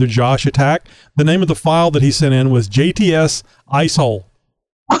actually be another Josh attack. The name of the file that he sent in was JTS Icehole.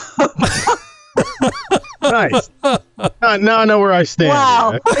 Nice. Now I know where I stand.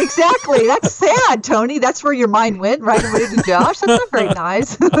 Wow, exactly. That's sad, Tony. That's where your mind went, right away to Josh. That's not very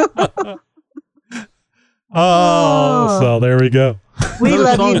nice. So there we go. We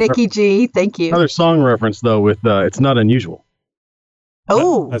love you, Nikki G. Thank you. Another song reference, though, with It's Not Unusual.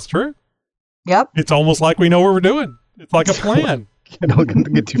 Oh. That's true. Yep. It's almost like we know what we're doing. It's like a plan.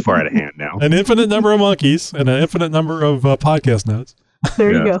 Don't get too far out of hand now. An infinite number of monkeys and an infinite number of podcast notes.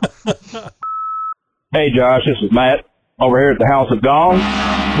 There you go. Hey, Josh, this is Matt over here at the House of Gong.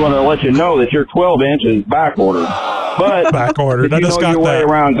 Just wanted to let you know that your 12-inch is back ordered. But back ordered. if you know your way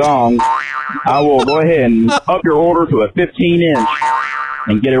around Gong, I will go ahead and up your order to a 15-inch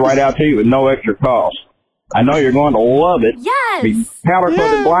and get it right out to you with no extra cost. I know you're going to love it. Yes! Be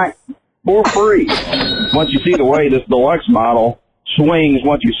powder-coated black for free. Once you see the way this deluxe model swings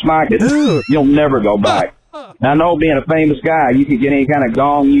once you smack it, you'll never go back. Now, I know being a famous guy, you can get any kind of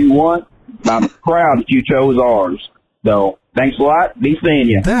gong you want. I'm proud that you chose ours. So, thanks a lot. Be seeing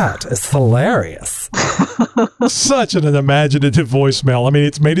you. That is hilarious. Such an imaginative voicemail. I mean,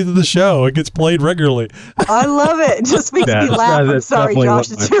 it's made it to the show. It gets played regularly. I love it. It just makes me laugh. I'm sorry,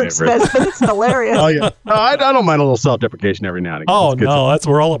 Josh. It's too expensive. It's hilarious. Oh, yeah. No, I don't mind a little self-deprecation every now and again. Oh, no.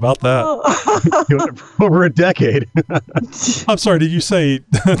 We're all about that. Over a decade. I'm sorry. Did you say...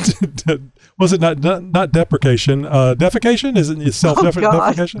 Was it not deprecation? Defecation? Is it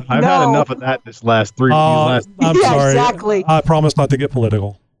self-defecation? I've had enough of that this last three. I'm sorry. Exactly. I promise not to get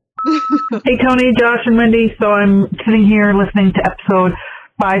political. Hey, Tony, Josh, and Wendy. So I'm sitting here listening to episode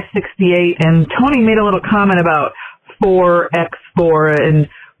 568, and Tony made a little comment about 4x4, and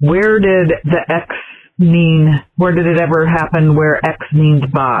where did the X mean? Where did it ever happen where X means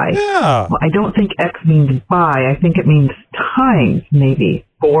by? Yeah. Well, I don't think X means by. I think it means times, maybe.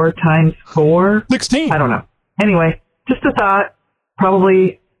 4 times 4? 16. I don't know. Anyway, just a thought.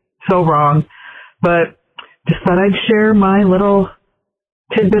 Probably so wrong. But just thought I'd share my little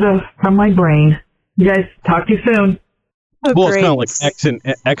tidbit from my brain. You guys, talk to you soon. Well, it's kind of like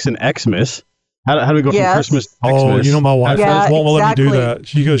X and Xmas. How do we go from Christmas to Xmas? Oh, you know, my wife won't let me do that.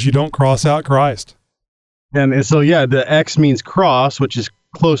 She goes, you don't cross out Christ. And so, yeah, the X means cross, which is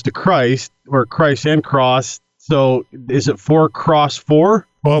close to Christ, or Christ and cross. So is it 4 cross 4?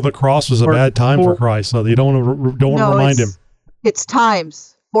 Well, the cross was a bad time for Christ, so you don't want to remind him. It's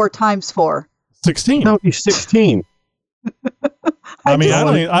times. 4 times 4. 16. No, he's 16. I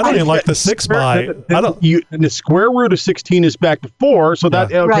don't even like the 6 by. The square root of 16 is back to 4, so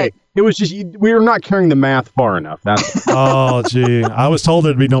that okay. Right. It was just we were not carrying the math far enough. That's oh, gee, I was told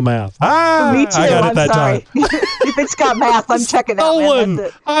there'd be no math. Me too. I got it I'm that sorry. time. If it's got math, I'm checking out. Man.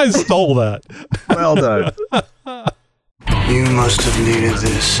 That's it. I stole that. Well done. You must have needed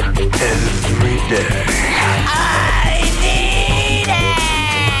this every day.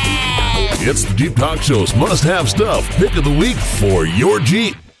 It's the Jeep Talk Show's must-have stuff pick of the week for your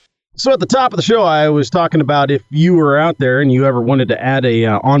Jeep. So at the top of the show, I was talking about if you were out there and you ever wanted to add a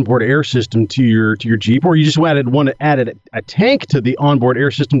onboard air system to your Jeep, or you just wanted to add a tank to the onboard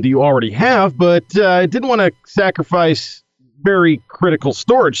air system that you already have, but didn't want to sacrifice very critical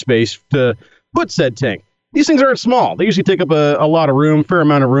storage space to put said tank. These things aren't small. They usually take up a lot of room, fair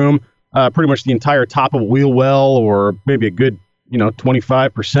amount of room, pretty much the entire top of a wheel well, or maybe a good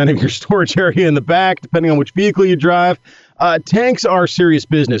 25% of your storage area in the back, depending on which vehicle you drive. Tanks are serious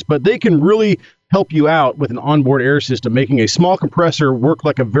business, but they can really help you out with an onboard air system, making a small compressor work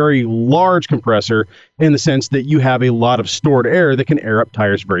like a very large compressor in the sense that you have a lot of stored air that can air up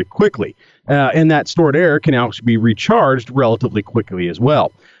tires very quickly. And that stored air can actually be recharged relatively quickly as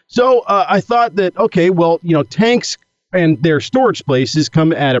well. So I thought that, okay, well, tanks and their storage spaces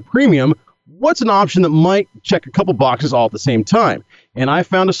come at a premium. What's an option that might check a couple boxes all at the same time? And I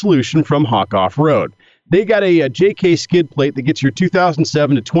found a solution from Hawk Off-Road. They got a JK skid plate that gets your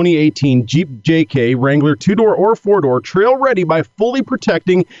 2007 to 2018 Jeep JK Wrangler 2-door or 4-door trail ready by fully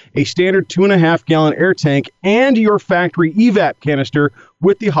protecting a standard 2.5-gallon air tank and your factory evap canister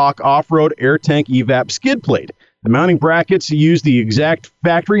with the Hawk Off-Road air tank evap skid plate. The mounting brackets use the exact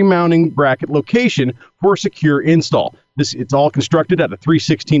factory mounting bracket location for secure install. It's all constructed out of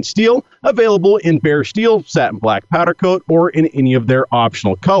 3/16 steel, available in bare steel, satin black powder coat, or in any of their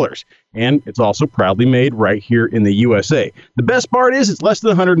optional colors. And it's also proudly made right here in the USA. The best part is it's less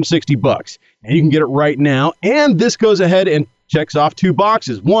than $160, and you can get it right now. And this goes ahead and checks off two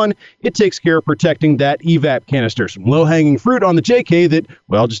boxes. One, it takes care of protecting that evap canister. Some low-hanging fruit on the JK that,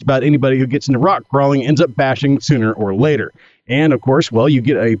 well, just about anybody who gets into rock crawling ends up bashing sooner or later. And, of course, well, you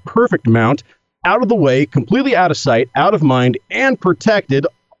get a perfect mount out of the way, completely out of sight, out of mind, and protected,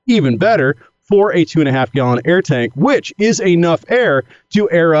 even better, for a 2.5-gallon air tank, which is enough air to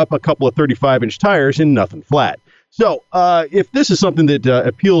air up a couple of 35-inch tires in nothing flat. So if this is something that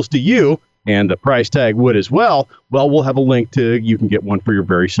appeals to you, and the price tag would as well, well, we'll have a link to, you can get one for your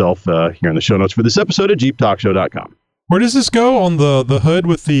very self here in the show notes for this episode at JeepTalkShow.com. Where does this go? On the hood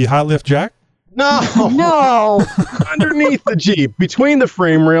with the high lift jack? No. Underneath the Jeep, between the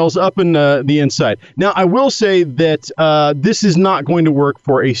frame rails, up in the inside. Now, I will say that this is not going to work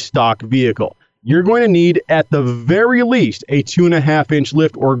for a stock vehicle. You're going to need, at the very least, a 2.5-inch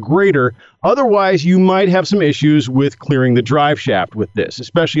lift or greater. Otherwise, you might have some issues with clearing the drive shaft with this,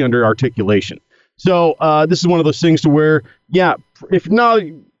 especially under articulation. So this is one of those things to where, yeah, if not,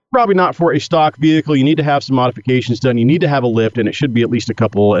 probably not for a stock vehicle. You need to have some modifications done. You need to have a lift, and it should be at least a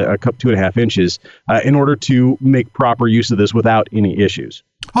cup 2.5 inches in order to make proper use of this without any issues.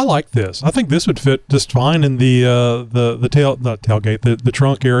 I like this. I think this would fit just fine in the tailgate, the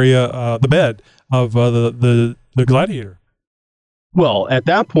trunk area, the bed of the Gladiator. Well, at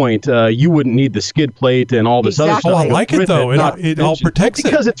that point, you wouldn't need the skid plate and all this other stuff. Oh, I like it though. It all protects it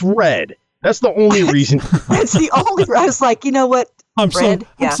because it's red. That's the only reason. That's the only. I was like, you know what? I'm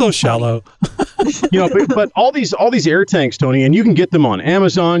so shallow. But all these air tanks, Tony, and you can get them on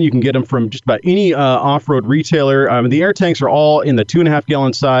Amazon. You can get them from just about any off-road retailer. The air tanks are all in the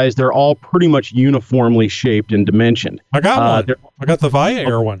 2.5-gallon size. They're all pretty much uniformly shaped and dimensioned. I got one. I got the Via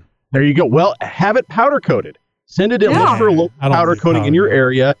Air one. There you go. Well, have it powder coated. Send it in for a local powder coating in your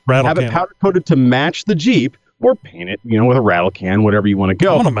area. Have it powder coated to match the Jeep, or paint it, with a rattle can, whatever you want to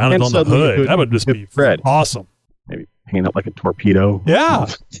go. I want to mount it on the hood. That would just be awesome. Maybe paint it like a torpedo. Yeah.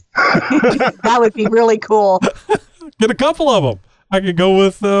 That would be really cool. Get a couple of them. I could go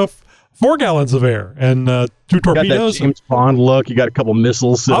with 4 gallons of air and 2 torpedoes. You got that James Bond look. You got a couple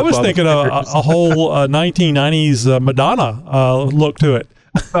missiles. I was thinking a whole 1990s Madonna look to it.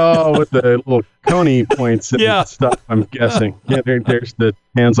 Oh, with the little coney points and stuff, I'm guessing. Yeah, there's the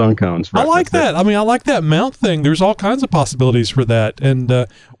hands-on cones. I like that. I like that mount thing. There's all kinds of possibilities for that. And,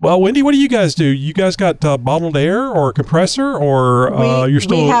 well, Wendy, what do you guys do? You guys got bottled air or a compressor, or you're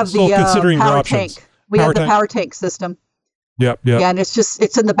still considering your options? Tank. We have the power tank system. Yep. Yeah, and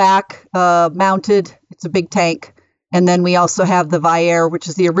it's in the back, mounted. It's a big tank. And then we also have the Via, which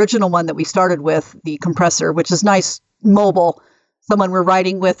is the original one that we started with, the compressor, which is nice, mobile. Someone we're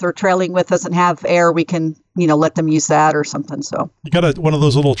riding with or trailing with doesn't have air, we can, let them use that or something. So you got one of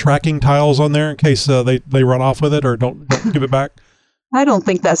those little tracking tiles on there in case they run off with it or don't give it back. I don't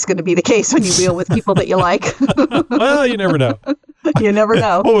think that's going to be the case when you wheel with people that you like. Well, you never know. You never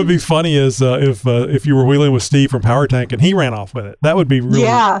know. What would be funny is if you were wheeling with Steve from Power Tank and he ran off with it. That would be really.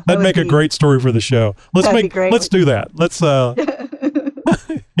 Yeah, that'd make a great story for the show. Let's do that. Let's.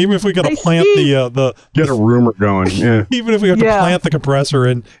 Even if we got to plant the get a rumor going, yeah. Even if we have to plant the compressor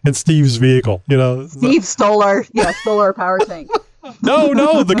in Steve's vehicle, Steve stole our power tank.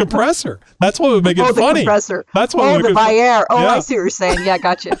 No, the compressor. That's what would make it funny. The compressor. That's what the Via. Oh, yeah. I see what you're saying. Yeah,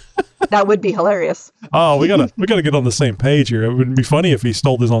 gotcha. That would be hilarious. Oh, we gotta get on the same page here. It would be funny if he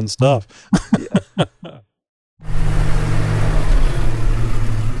stole his own stuff. Yeah.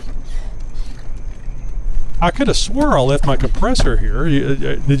 I could have swore I left my compressor here.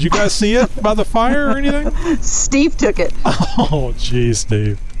 Did you guys see it by the fire or anything? Steve took it. Oh, geez,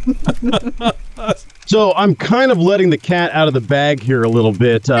 Steve. So I'm kind of letting the cat out of the bag here a little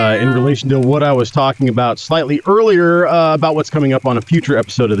bit in relation to what I was talking about slightly earlier about what's coming up on a future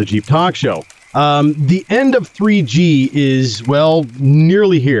episode of the Jeep Talk Show. The end of 3G is, well,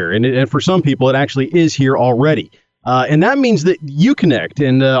 nearly here. And for some people, it actually is here already. And that means that Uconnect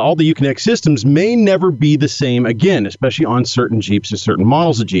and all the Uconnect systems may never be the same again, especially on certain Jeeps and certain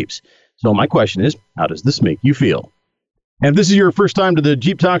models of Jeeps. So my question is, how does this make you feel? And if this is your first time to the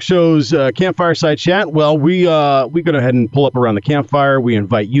Jeep Talk Show's Campfire Side Chat, well, we go ahead and pull up around the campfire. We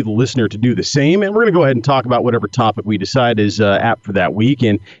invite you, the listener, to do the same. And we're going to go ahead and talk about whatever topic we decide is apt for that week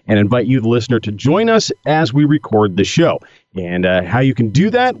and invite you, the listener, to join us as we record the show. And how you can do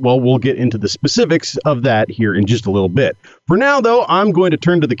that, well, we'll get into the specifics of that here in just a little bit. For now, though, I'm going to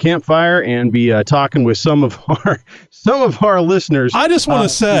turn to the campfire and be talking with some of our listeners. I just want to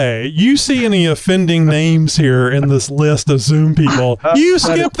say, you see any offending names here in this list of Zoom people, you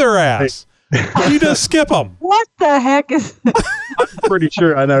skip their ass. You just skip them. What the heck is that? I'm pretty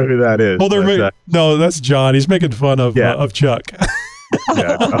sure I know who that is. Well, no, that's John. He's making fun of Chuck.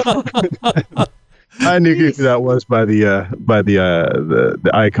 Yeah. No. I knew who that was by the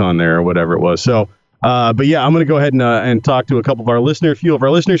icon there or whatever it was. So, but yeah, I'm going to go ahead and talk to a few of our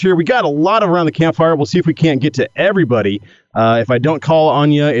listeners here. We got a lot around the campfire. We'll see if we can't get to everybody. If I don't call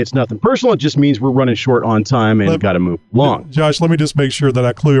on you, it's nothing personal. It just means we're running short on time and got to move along. Josh, let me just make sure that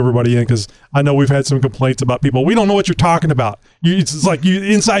I clue everybody in, because I know we've had some complaints about people. We don't know what you're talking about. It's like you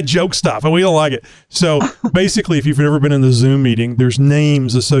inside joke stuff, and we don't like it. So basically, if you've ever been in the Zoom meeting, there's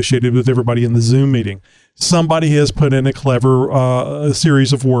names associated with everybody in the Zoom meeting. Somebody has put in a clever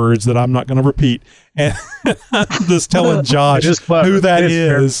series of words that I'm not going to repeat, and I'm just telling Josh who that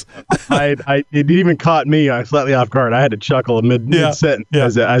is. It even caught me slightly off guard. I had to chuckle mid-sentence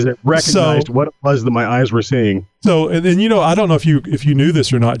as I recognized what it was that my eyes were seeing. So, and I don't know if you knew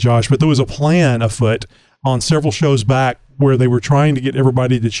this or not, Josh, but there was a plan afoot on several shows back where they were trying to get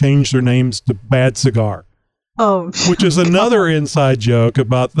everybody to change their names to Bad Cigar. Oh, which is another inside joke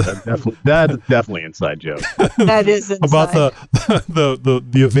about that's definitely inside joke. That is inside. About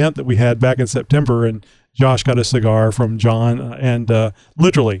the event that we had back in September, and Josh got a cigar from John, and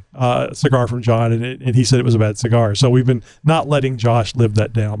literally a cigar from John, and he said it was a bad cigar. So we've been not letting Josh live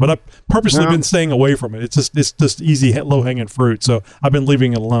that down, but I've purposely been staying away from it. It's just easy low hanging fruit. So I've been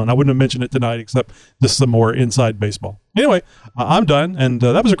leaving it alone. I wouldn't have mentioned it tonight, except just some more inside baseball. Anyway, I'm done, and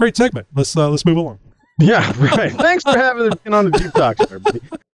that was a great segment. Let's move along. Yeah, right. Thanks for having us on the Jeep Talk, everybody.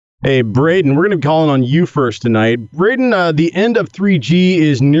 Hey, Braden, we're going to be calling on you first tonight. Braden, the end of 3G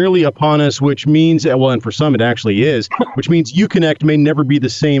is nearly upon us, which means, and for some it actually is, which means Uconnect may never be the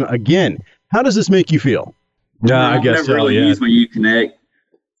same again. How does this make you feel? I guess never really use my Uconnect,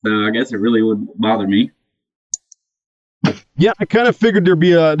 so I guess it really would bother me. Yeah, I kind of figured there'd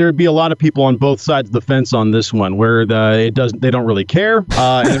be a lot of people on both sides of the fence on this one, where they don't really care,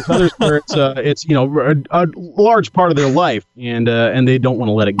 and others where it's a large part of their life, and they don't want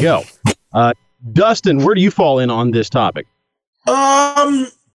to let it go. Dustin, where do you fall in on this topic? I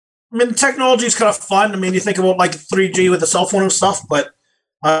mean, technology is kind of fun. I mean, you think about like 3G with the cell phone and stuff, but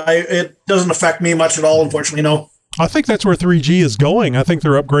it doesn't affect me much at all, unfortunately. No. I think that's where 3G is going. I think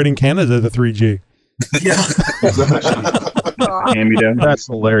they're upgrading Canada to 3G. Yeah. That's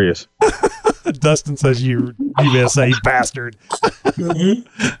hilarious. Dustin says, "You USA bastard." Mm-hmm.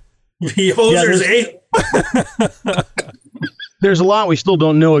 There's a lot we still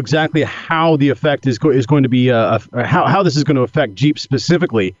don't know exactly how the effect is going to be, how this is going to affect Jeep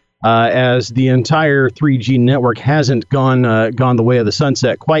specifically, as the entire 3G network hasn't gone the way of the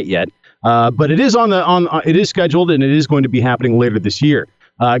sunset quite yet. But it is it is scheduled, and it is going to be happening later this year.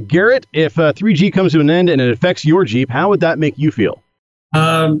 Garrett, if 3G comes to an end and it affects your Jeep, how would that make you feel?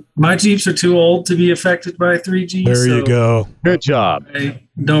 My Jeeps are too old to be affected by 3G. There you go. Good job. I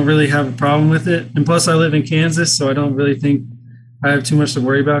don't really have a problem with it. And plus, I live in Kansas, so I don't really think I have too much to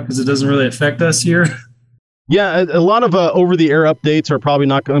worry about because it doesn't really affect us here. Yeah, a lot of over-the-air updates are probably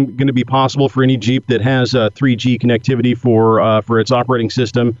not going to be possible for any Jeep that has 3G connectivity for its operating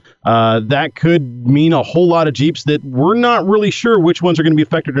system. That could mean a whole lot of Jeeps that we're not really sure which ones are going to be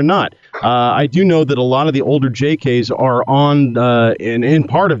affected or not. I do know that a lot of the older JKs are on in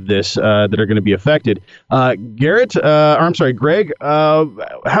part of this that are going to be affected. Greg,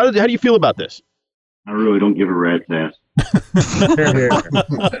 how do you feel about this? I really don't give a rat's ass.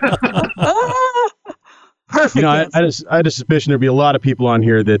 Perfect. I had a suspicion there'd be a lot of people on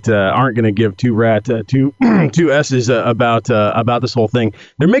here that aren't going to give two S's about this whole thing.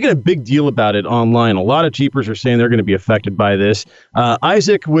 They're making a big deal about it online. A lot of Jeepers are saying they're going to be affected by this.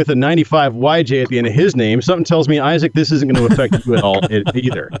 Isaac with a 95 YJ at the end of his name. Something tells me, Isaac, this isn't going to affect you at all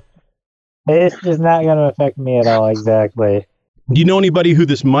either. It's just not going to affect me at all. Exactly. Do you know anybody who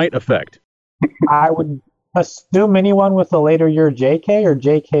this might affect? I would assume anyone with a later year JK or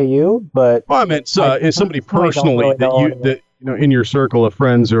JKU, but well, I meant somebody personally that in your circle of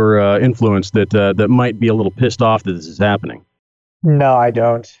friends or influence that might be a little pissed off that this is happening. No, I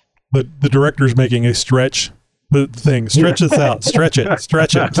don't. The director's making a stretch thing. Stretch this out. Stretch it.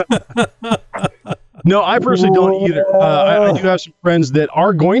 Stretch it. No, I personally don't either. I do have some friends that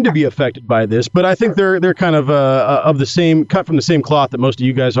are going to be affected by this, but I think they're kind of the same, cut from the same cloth that most of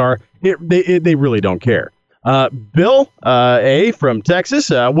you guys are. They really don't care. Bill A from Texas,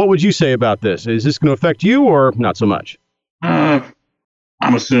 what would you say about this? Is this going to affect you or not so much? I'm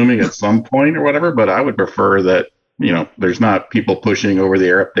assuming at some point or whatever, but I would prefer that there's not people pushing over the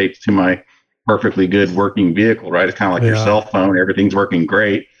air updates to my perfectly good working vehicle, right? It's kind of like your cell phone. Everything's working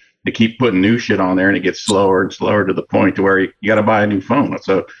great. They keep putting new shit on there and it gets slower and slower to the point to where you got to buy a new phone.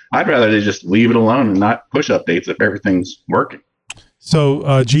 So I'd rather they just leave it alone and not push updates if everything's working.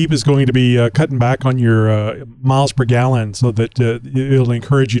 So Jeep is going to be cutting back on your miles per gallon so that it'll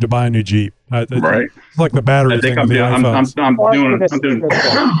encourage you to buy a new Jeep. Right. It's like the battery thing with the iPhones. I'm doing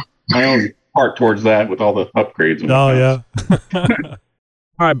my own part towards that with all the upgrades. Oh, yeah.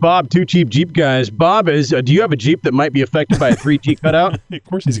 All right, Bob, two cheap Jeep guys. Bob, do you have a Jeep that might be affected by a 3G cutout? Of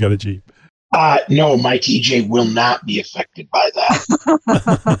course he's got a Jeep. No, my TJ will not be affected by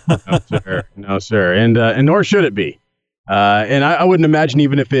that. No, sir. And nor should it be. And I wouldn't imagine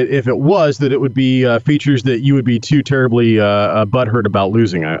even if it was that it would be features that you would be too terribly butthurt about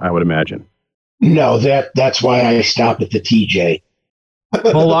losing, I would imagine. No, that's why I stopped at the TJ.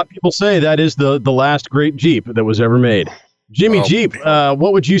 Well, a lot of people say that is the last great Jeep that was ever made. Jimmy Jeep,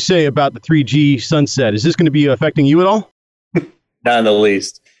 what would you say about the 3G sunset? Is this going to be affecting you at all? Not in the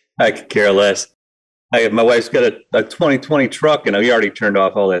least. I could care less. My wife's got a 2020 truck, and we already turned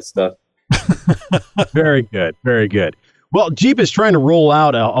off all that stuff. Very good. Very good. Well, Jeep is trying to roll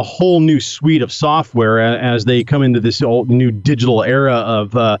out a whole new suite of software as they come into this new digital era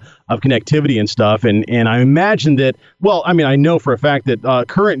of connectivity and stuff. And I imagine that, I know for a fact that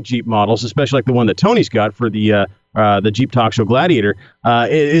current Jeep models, especially like the one that Tony's got for the Jeep Talk Show Gladiator,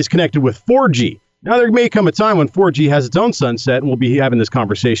 is connected with 4G. Now, there may come a time when 4G has its own sunset, and we'll be having this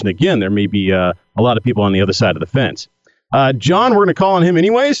conversation again. There may be a lot of people on the other side of the fence. John, we're going to call on him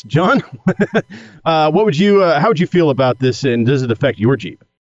anyways. John, how would you feel about this, and does it affect your Jeep?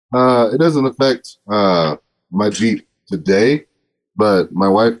 It doesn't affect my Jeep today, but my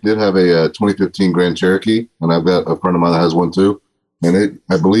wife did have a 2015 Grand Cherokee, and I've got a friend of mine that has one too. And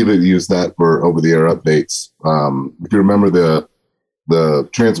I believe it used that for over-the-air updates. If you remember the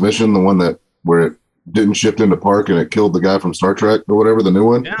transmission, the one where it didn't shift into park and it killed the guy from Star Trek or whatever, the new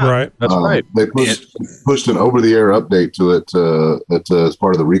one. Yeah, right. That's right. They pushed an over-the-air update to it as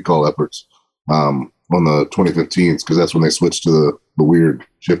part of the recall efforts on the 2015s, because that's when they switched to the weird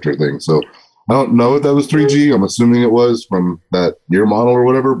shifter thing. So I don't know if that was 3G. I'm assuming it was from that year model or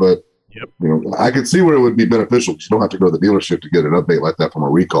whatever, but I could see where it would be beneficial, because you don't have to go to the dealership to get an update like that from a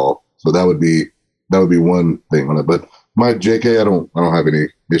recall. So that would be one thing on it. But my JK, I don't have any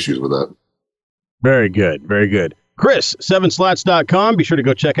issues with that. Very good. Very good. Chris, 7slats.com. Be sure to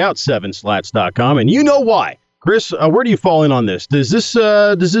go check out 7slats.com. And you know why. Chris, where do you fall in on this? Is this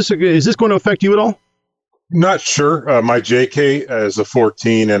going to affect you at all? Not sure. My JK is a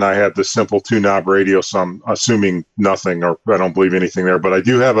 14, and I have the simple 2-knob radio, so I'm assuming nothing, or I don't believe anything there. But I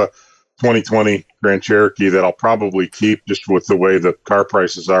do have a 2020 Grand Cherokee that I'll probably keep, just with the way the car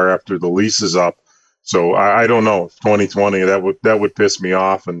prices are after the lease is up. So I don't know. 2020, that would piss me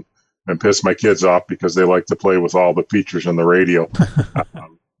off and piss my kids off, because they like to play with all the features on the radio.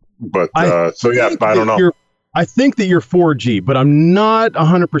 I don't know. I think that you're 4G, but I'm not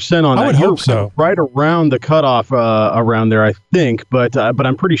 100% on that. I would hope so. Right around the cutoff around there, I think. But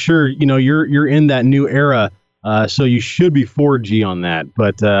I'm pretty sure you're in that new era, so you should be 4G on that.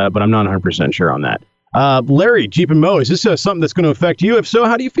 But I'm not 100% sure on that. Larry, Jeep and Mo, is this something that's going to affect you? If so,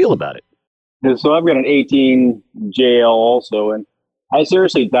 how do you feel about it? Yeah, so I've got an 18 JL also, and I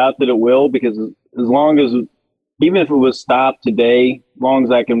seriously doubt that it will, because even if it was stopped today, as long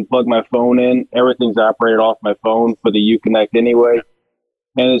as I can plug my phone in, everything's operated off my phone for the Uconnect anyway.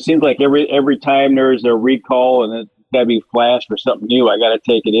 And it seems like every time there's a recall and it's got to be flashed for something new, I got to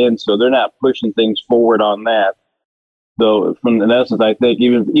take it in. So they're not pushing things forward on that. So in essence, I think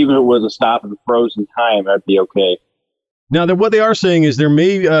even if it was a stop in frozen time, I'd be okay. Now, what they are saying is there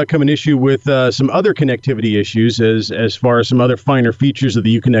may come an issue with some other connectivity issues as far as some other finer features of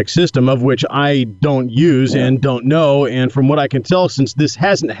the Uconnect system, of which I don't use and don't know. And from what I can tell, since this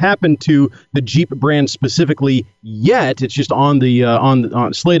hasn't happened to the Jeep brand specifically yet, it's just on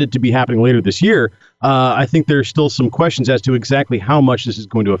slated to be happening later this year. I think there's still some questions as to exactly how much this is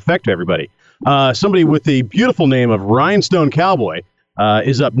going to affect everybody. Somebody with the beautiful name of Rhinestone Cowboy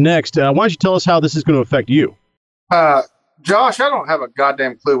is up next. Why don't you tell us how this is going to affect you? Josh, I don't have a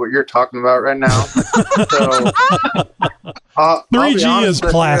goddamn clue what you're talking about right now. So, 3G is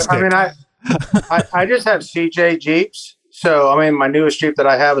plastic. I mean, I just have CJ Jeeps. So, I mean, my newest Jeep that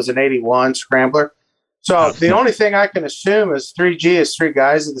I have is an 81 Scrambler. So the only thing I can assume is 3G is three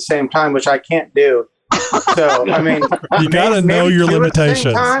guys at the same time, which I can't do. So, I mean, you got to know your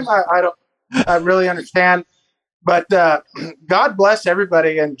limitations. I really understand. But God bless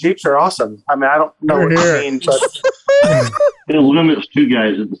everybody, and Jeeps are awesome. I mean, I don't know what you mean, but it limits two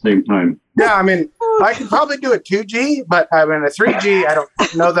guys at the same time. Yeah, I mean, I can probably do a 2G, but I mean, a 3G, I don't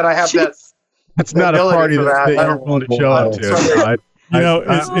know that I have that. That's not a party that you're willing to show up to.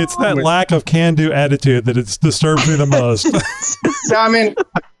 It's that lack of can-do attitude that it's disturbs me the most. Yeah, I mean,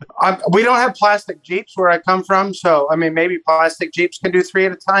 we don't have plastic Jeeps where I come from, so I mean, maybe plastic Jeeps can do 3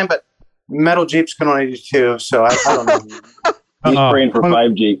 at a time, but metal Jeeps can only do 2. So I don't know. He's praying for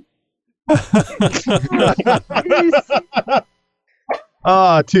 5G.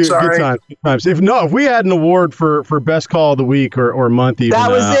 Good times. If we had an award for best call of the week or month, even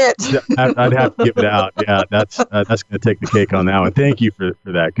that was it. I'd have to give it out. Yeah, that's going to take the cake on that one. Thank you for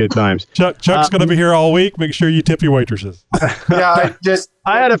that. Good times. Chuck's going to be here all week. Make sure you tip your waitresses. Yeah,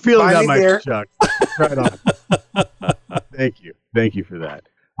 I had a feeling that might be Chuck. Right on. Thank you for that.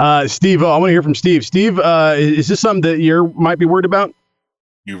 Steve, I want to hear from Steve. Steve, is this something that you might be worried about?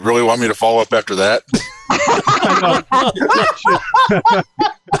 You really want me to follow up after that?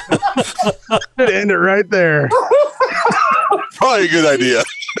 Should end it right there. Probably a good idea.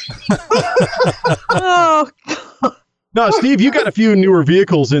 Oh, No, Steve, you got a few newer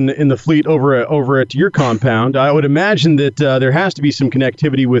vehicles in the fleet over at your compound. I would imagine that there has to be some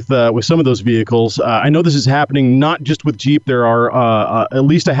connectivity with some of those vehicles. I know this is happening not just with Jeep. There are at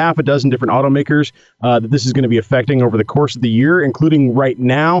least a half a dozen different automakers that this is going to be affecting over the course of the year, including right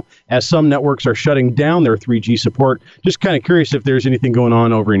now, as some networks are shutting down their 3G support. Just kind of curious if there's anything going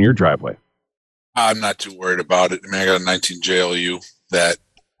on over in your driveway. I'm not too worried about it. I mean, I got a 19 JLU that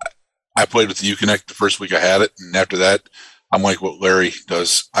I played with the Uconnect the first week I had it, and after that, I'm like what Larry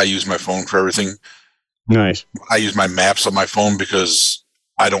does. I use my phone for everything. Nice. I use my maps on my phone because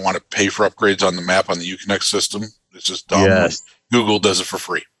I don't want to pay for upgrades on the map on the Uconnect system. It's just dumb. Yes. Google does it for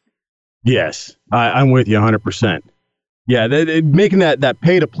free. Yes, I'm with you 100%. Yeah, making that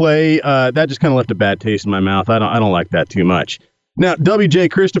pay to play, that just kind of left a bad taste in my mouth. I don't like that too much. Now,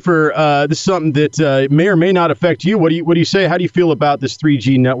 WJ Christopher, this is something that may or may not affect you. What do you say? How do you feel about this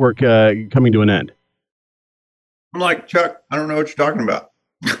 3G network coming to an end? I'm like, Chuck, I don't know what you're talking about.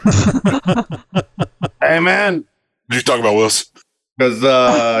 Hey, man. What are you talking about, Willis? Because,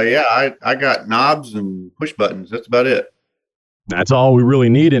 I got knobs and push buttons. That's about it. That's all we really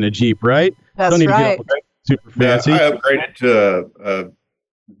need in a Jeep, right? That's don't need right. to get super fancy. Yeah, I upgraded to a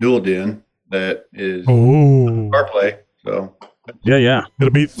dual DIN that is CarPlay. So yeah.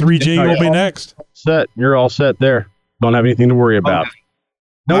 It'll be 3G. Will be next. Set. You're all set there. Don't have anything to worry about.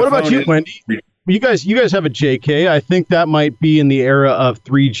 Now, what about you, Wendy? You guys have a JK. I think that might be in the era of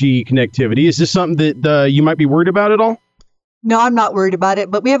 3G connectivity. Is this something that you might be worried about at all? No, I'm not worried about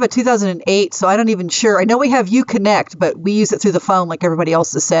it, but we have a 2008, so I don't even sure. I know we have Uconnect, but we use it through the phone like everybody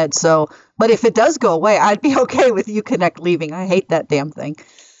else has said. So, but if it does go away, I'd be okay with Uconnect leaving. I hate that damn thing.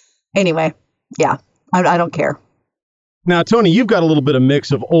 Anyway, yeah, I don't care. Now, Tony, you've got a little bit of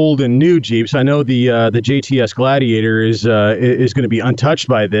mix of old and new Jeeps. I know the JTS Gladiator is going to be untouched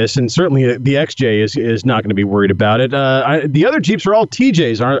by this, and certainly the XJ is not going to be worried about it. The other Jeeps are all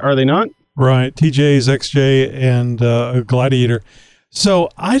TJs, are they not? Right, TJs, XJ, and Gladiator. So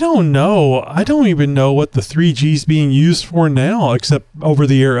I don't know. I don't even know what the 3G is being used for now, except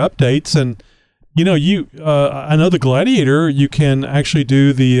over-the-air updates. And I know the Gladiator, you can actually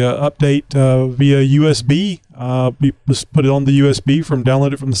do the update via USB. You just put it on the USB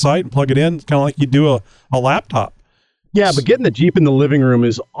download it from the site and plug it in. It's kind of like you do a laptop. Yeah, but getting the Jeep in the living room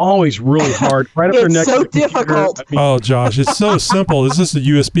is always really hard. Right up there next so to the difficult. computer. Oh, Josh, it's so simple. It's just a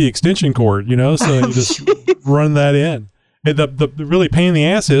USB extension cord, so you just run that in. And the really pain in the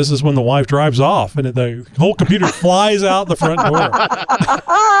ass is when the wife drives off and the whole computer flies out the front door.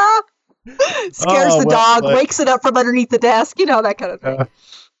 Scares the dog, wakes it up from underneath the desk, that kind of thing.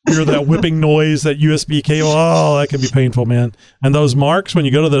 Hear that whipping noise, that USB cable. Oh, that can be painful, man. And those marks when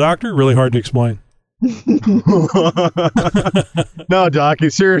you go to the doctor, really hard to explain. No, Doc,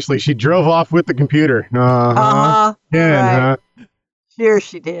 seriously, she drove off with the computer. Right. Sure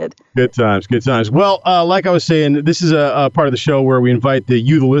she did. Good times, good times. Well, like I was saying, this is a part of the show where we invite the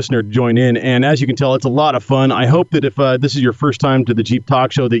listener, to join in. And as you can tell, it's a lot of fun. I hope that if this is your first time to the Jeep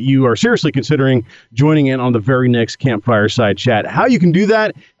Talk Show, that you are seriously considering joining in on the very next Campfire Side Chat. How you can do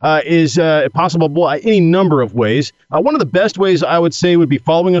that is possible any number of ways. One of the best ways, I would say, would be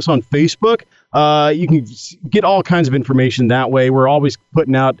following us on Facebook. You can get all kinds of information that way. We're always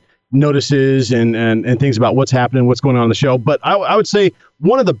putting out notices and things about what's happening, what's going on the show. But I would say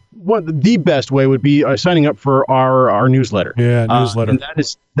one of the best way would be signing up for our newsletter. Yeah, newsletter. And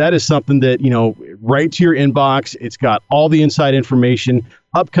that is something that, right to your inbox. It's got all the inside information,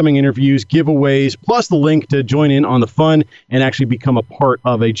 upcoming interviews, giveaways, plus the link to join in on the fun and actually become a part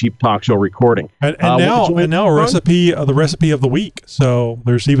of a Jeep Talk Show recording. And now a recipe of the week. So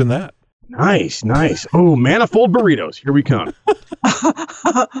there's even that. Nice. Oh, manifold burritos. Here we come.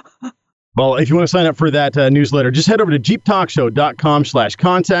 Well, if you want to sign up for that newsletter, just head over to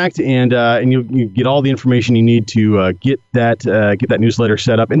jeeptalkshow.com/contact and you get all the information you need to get that newsletter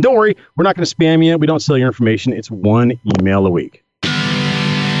set up. And don't worry, we're not going to spam you. We don't sell your information. It's one email a week.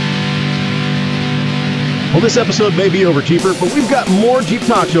 Well, this episode may be over, Jeeper, but we've got more Jeep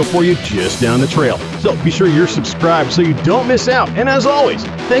Talk Show for you just down the trail. So be sure you're subscribed so you don't miss out. And as always,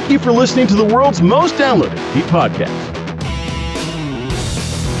 thank you for listening to the world's most downloaded Jeep podcast.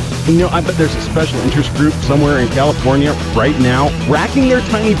 I bet there's a special interest group somewhere in California right now racking their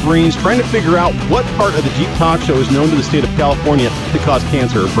tiny brains trying to figure out what part of the Jeep Talk Show is known to the state of California to cause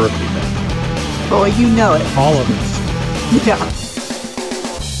cancer or birth defects. Boy, you know it. All of it. Yeah.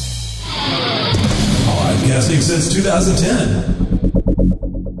 Podcasting since 2010.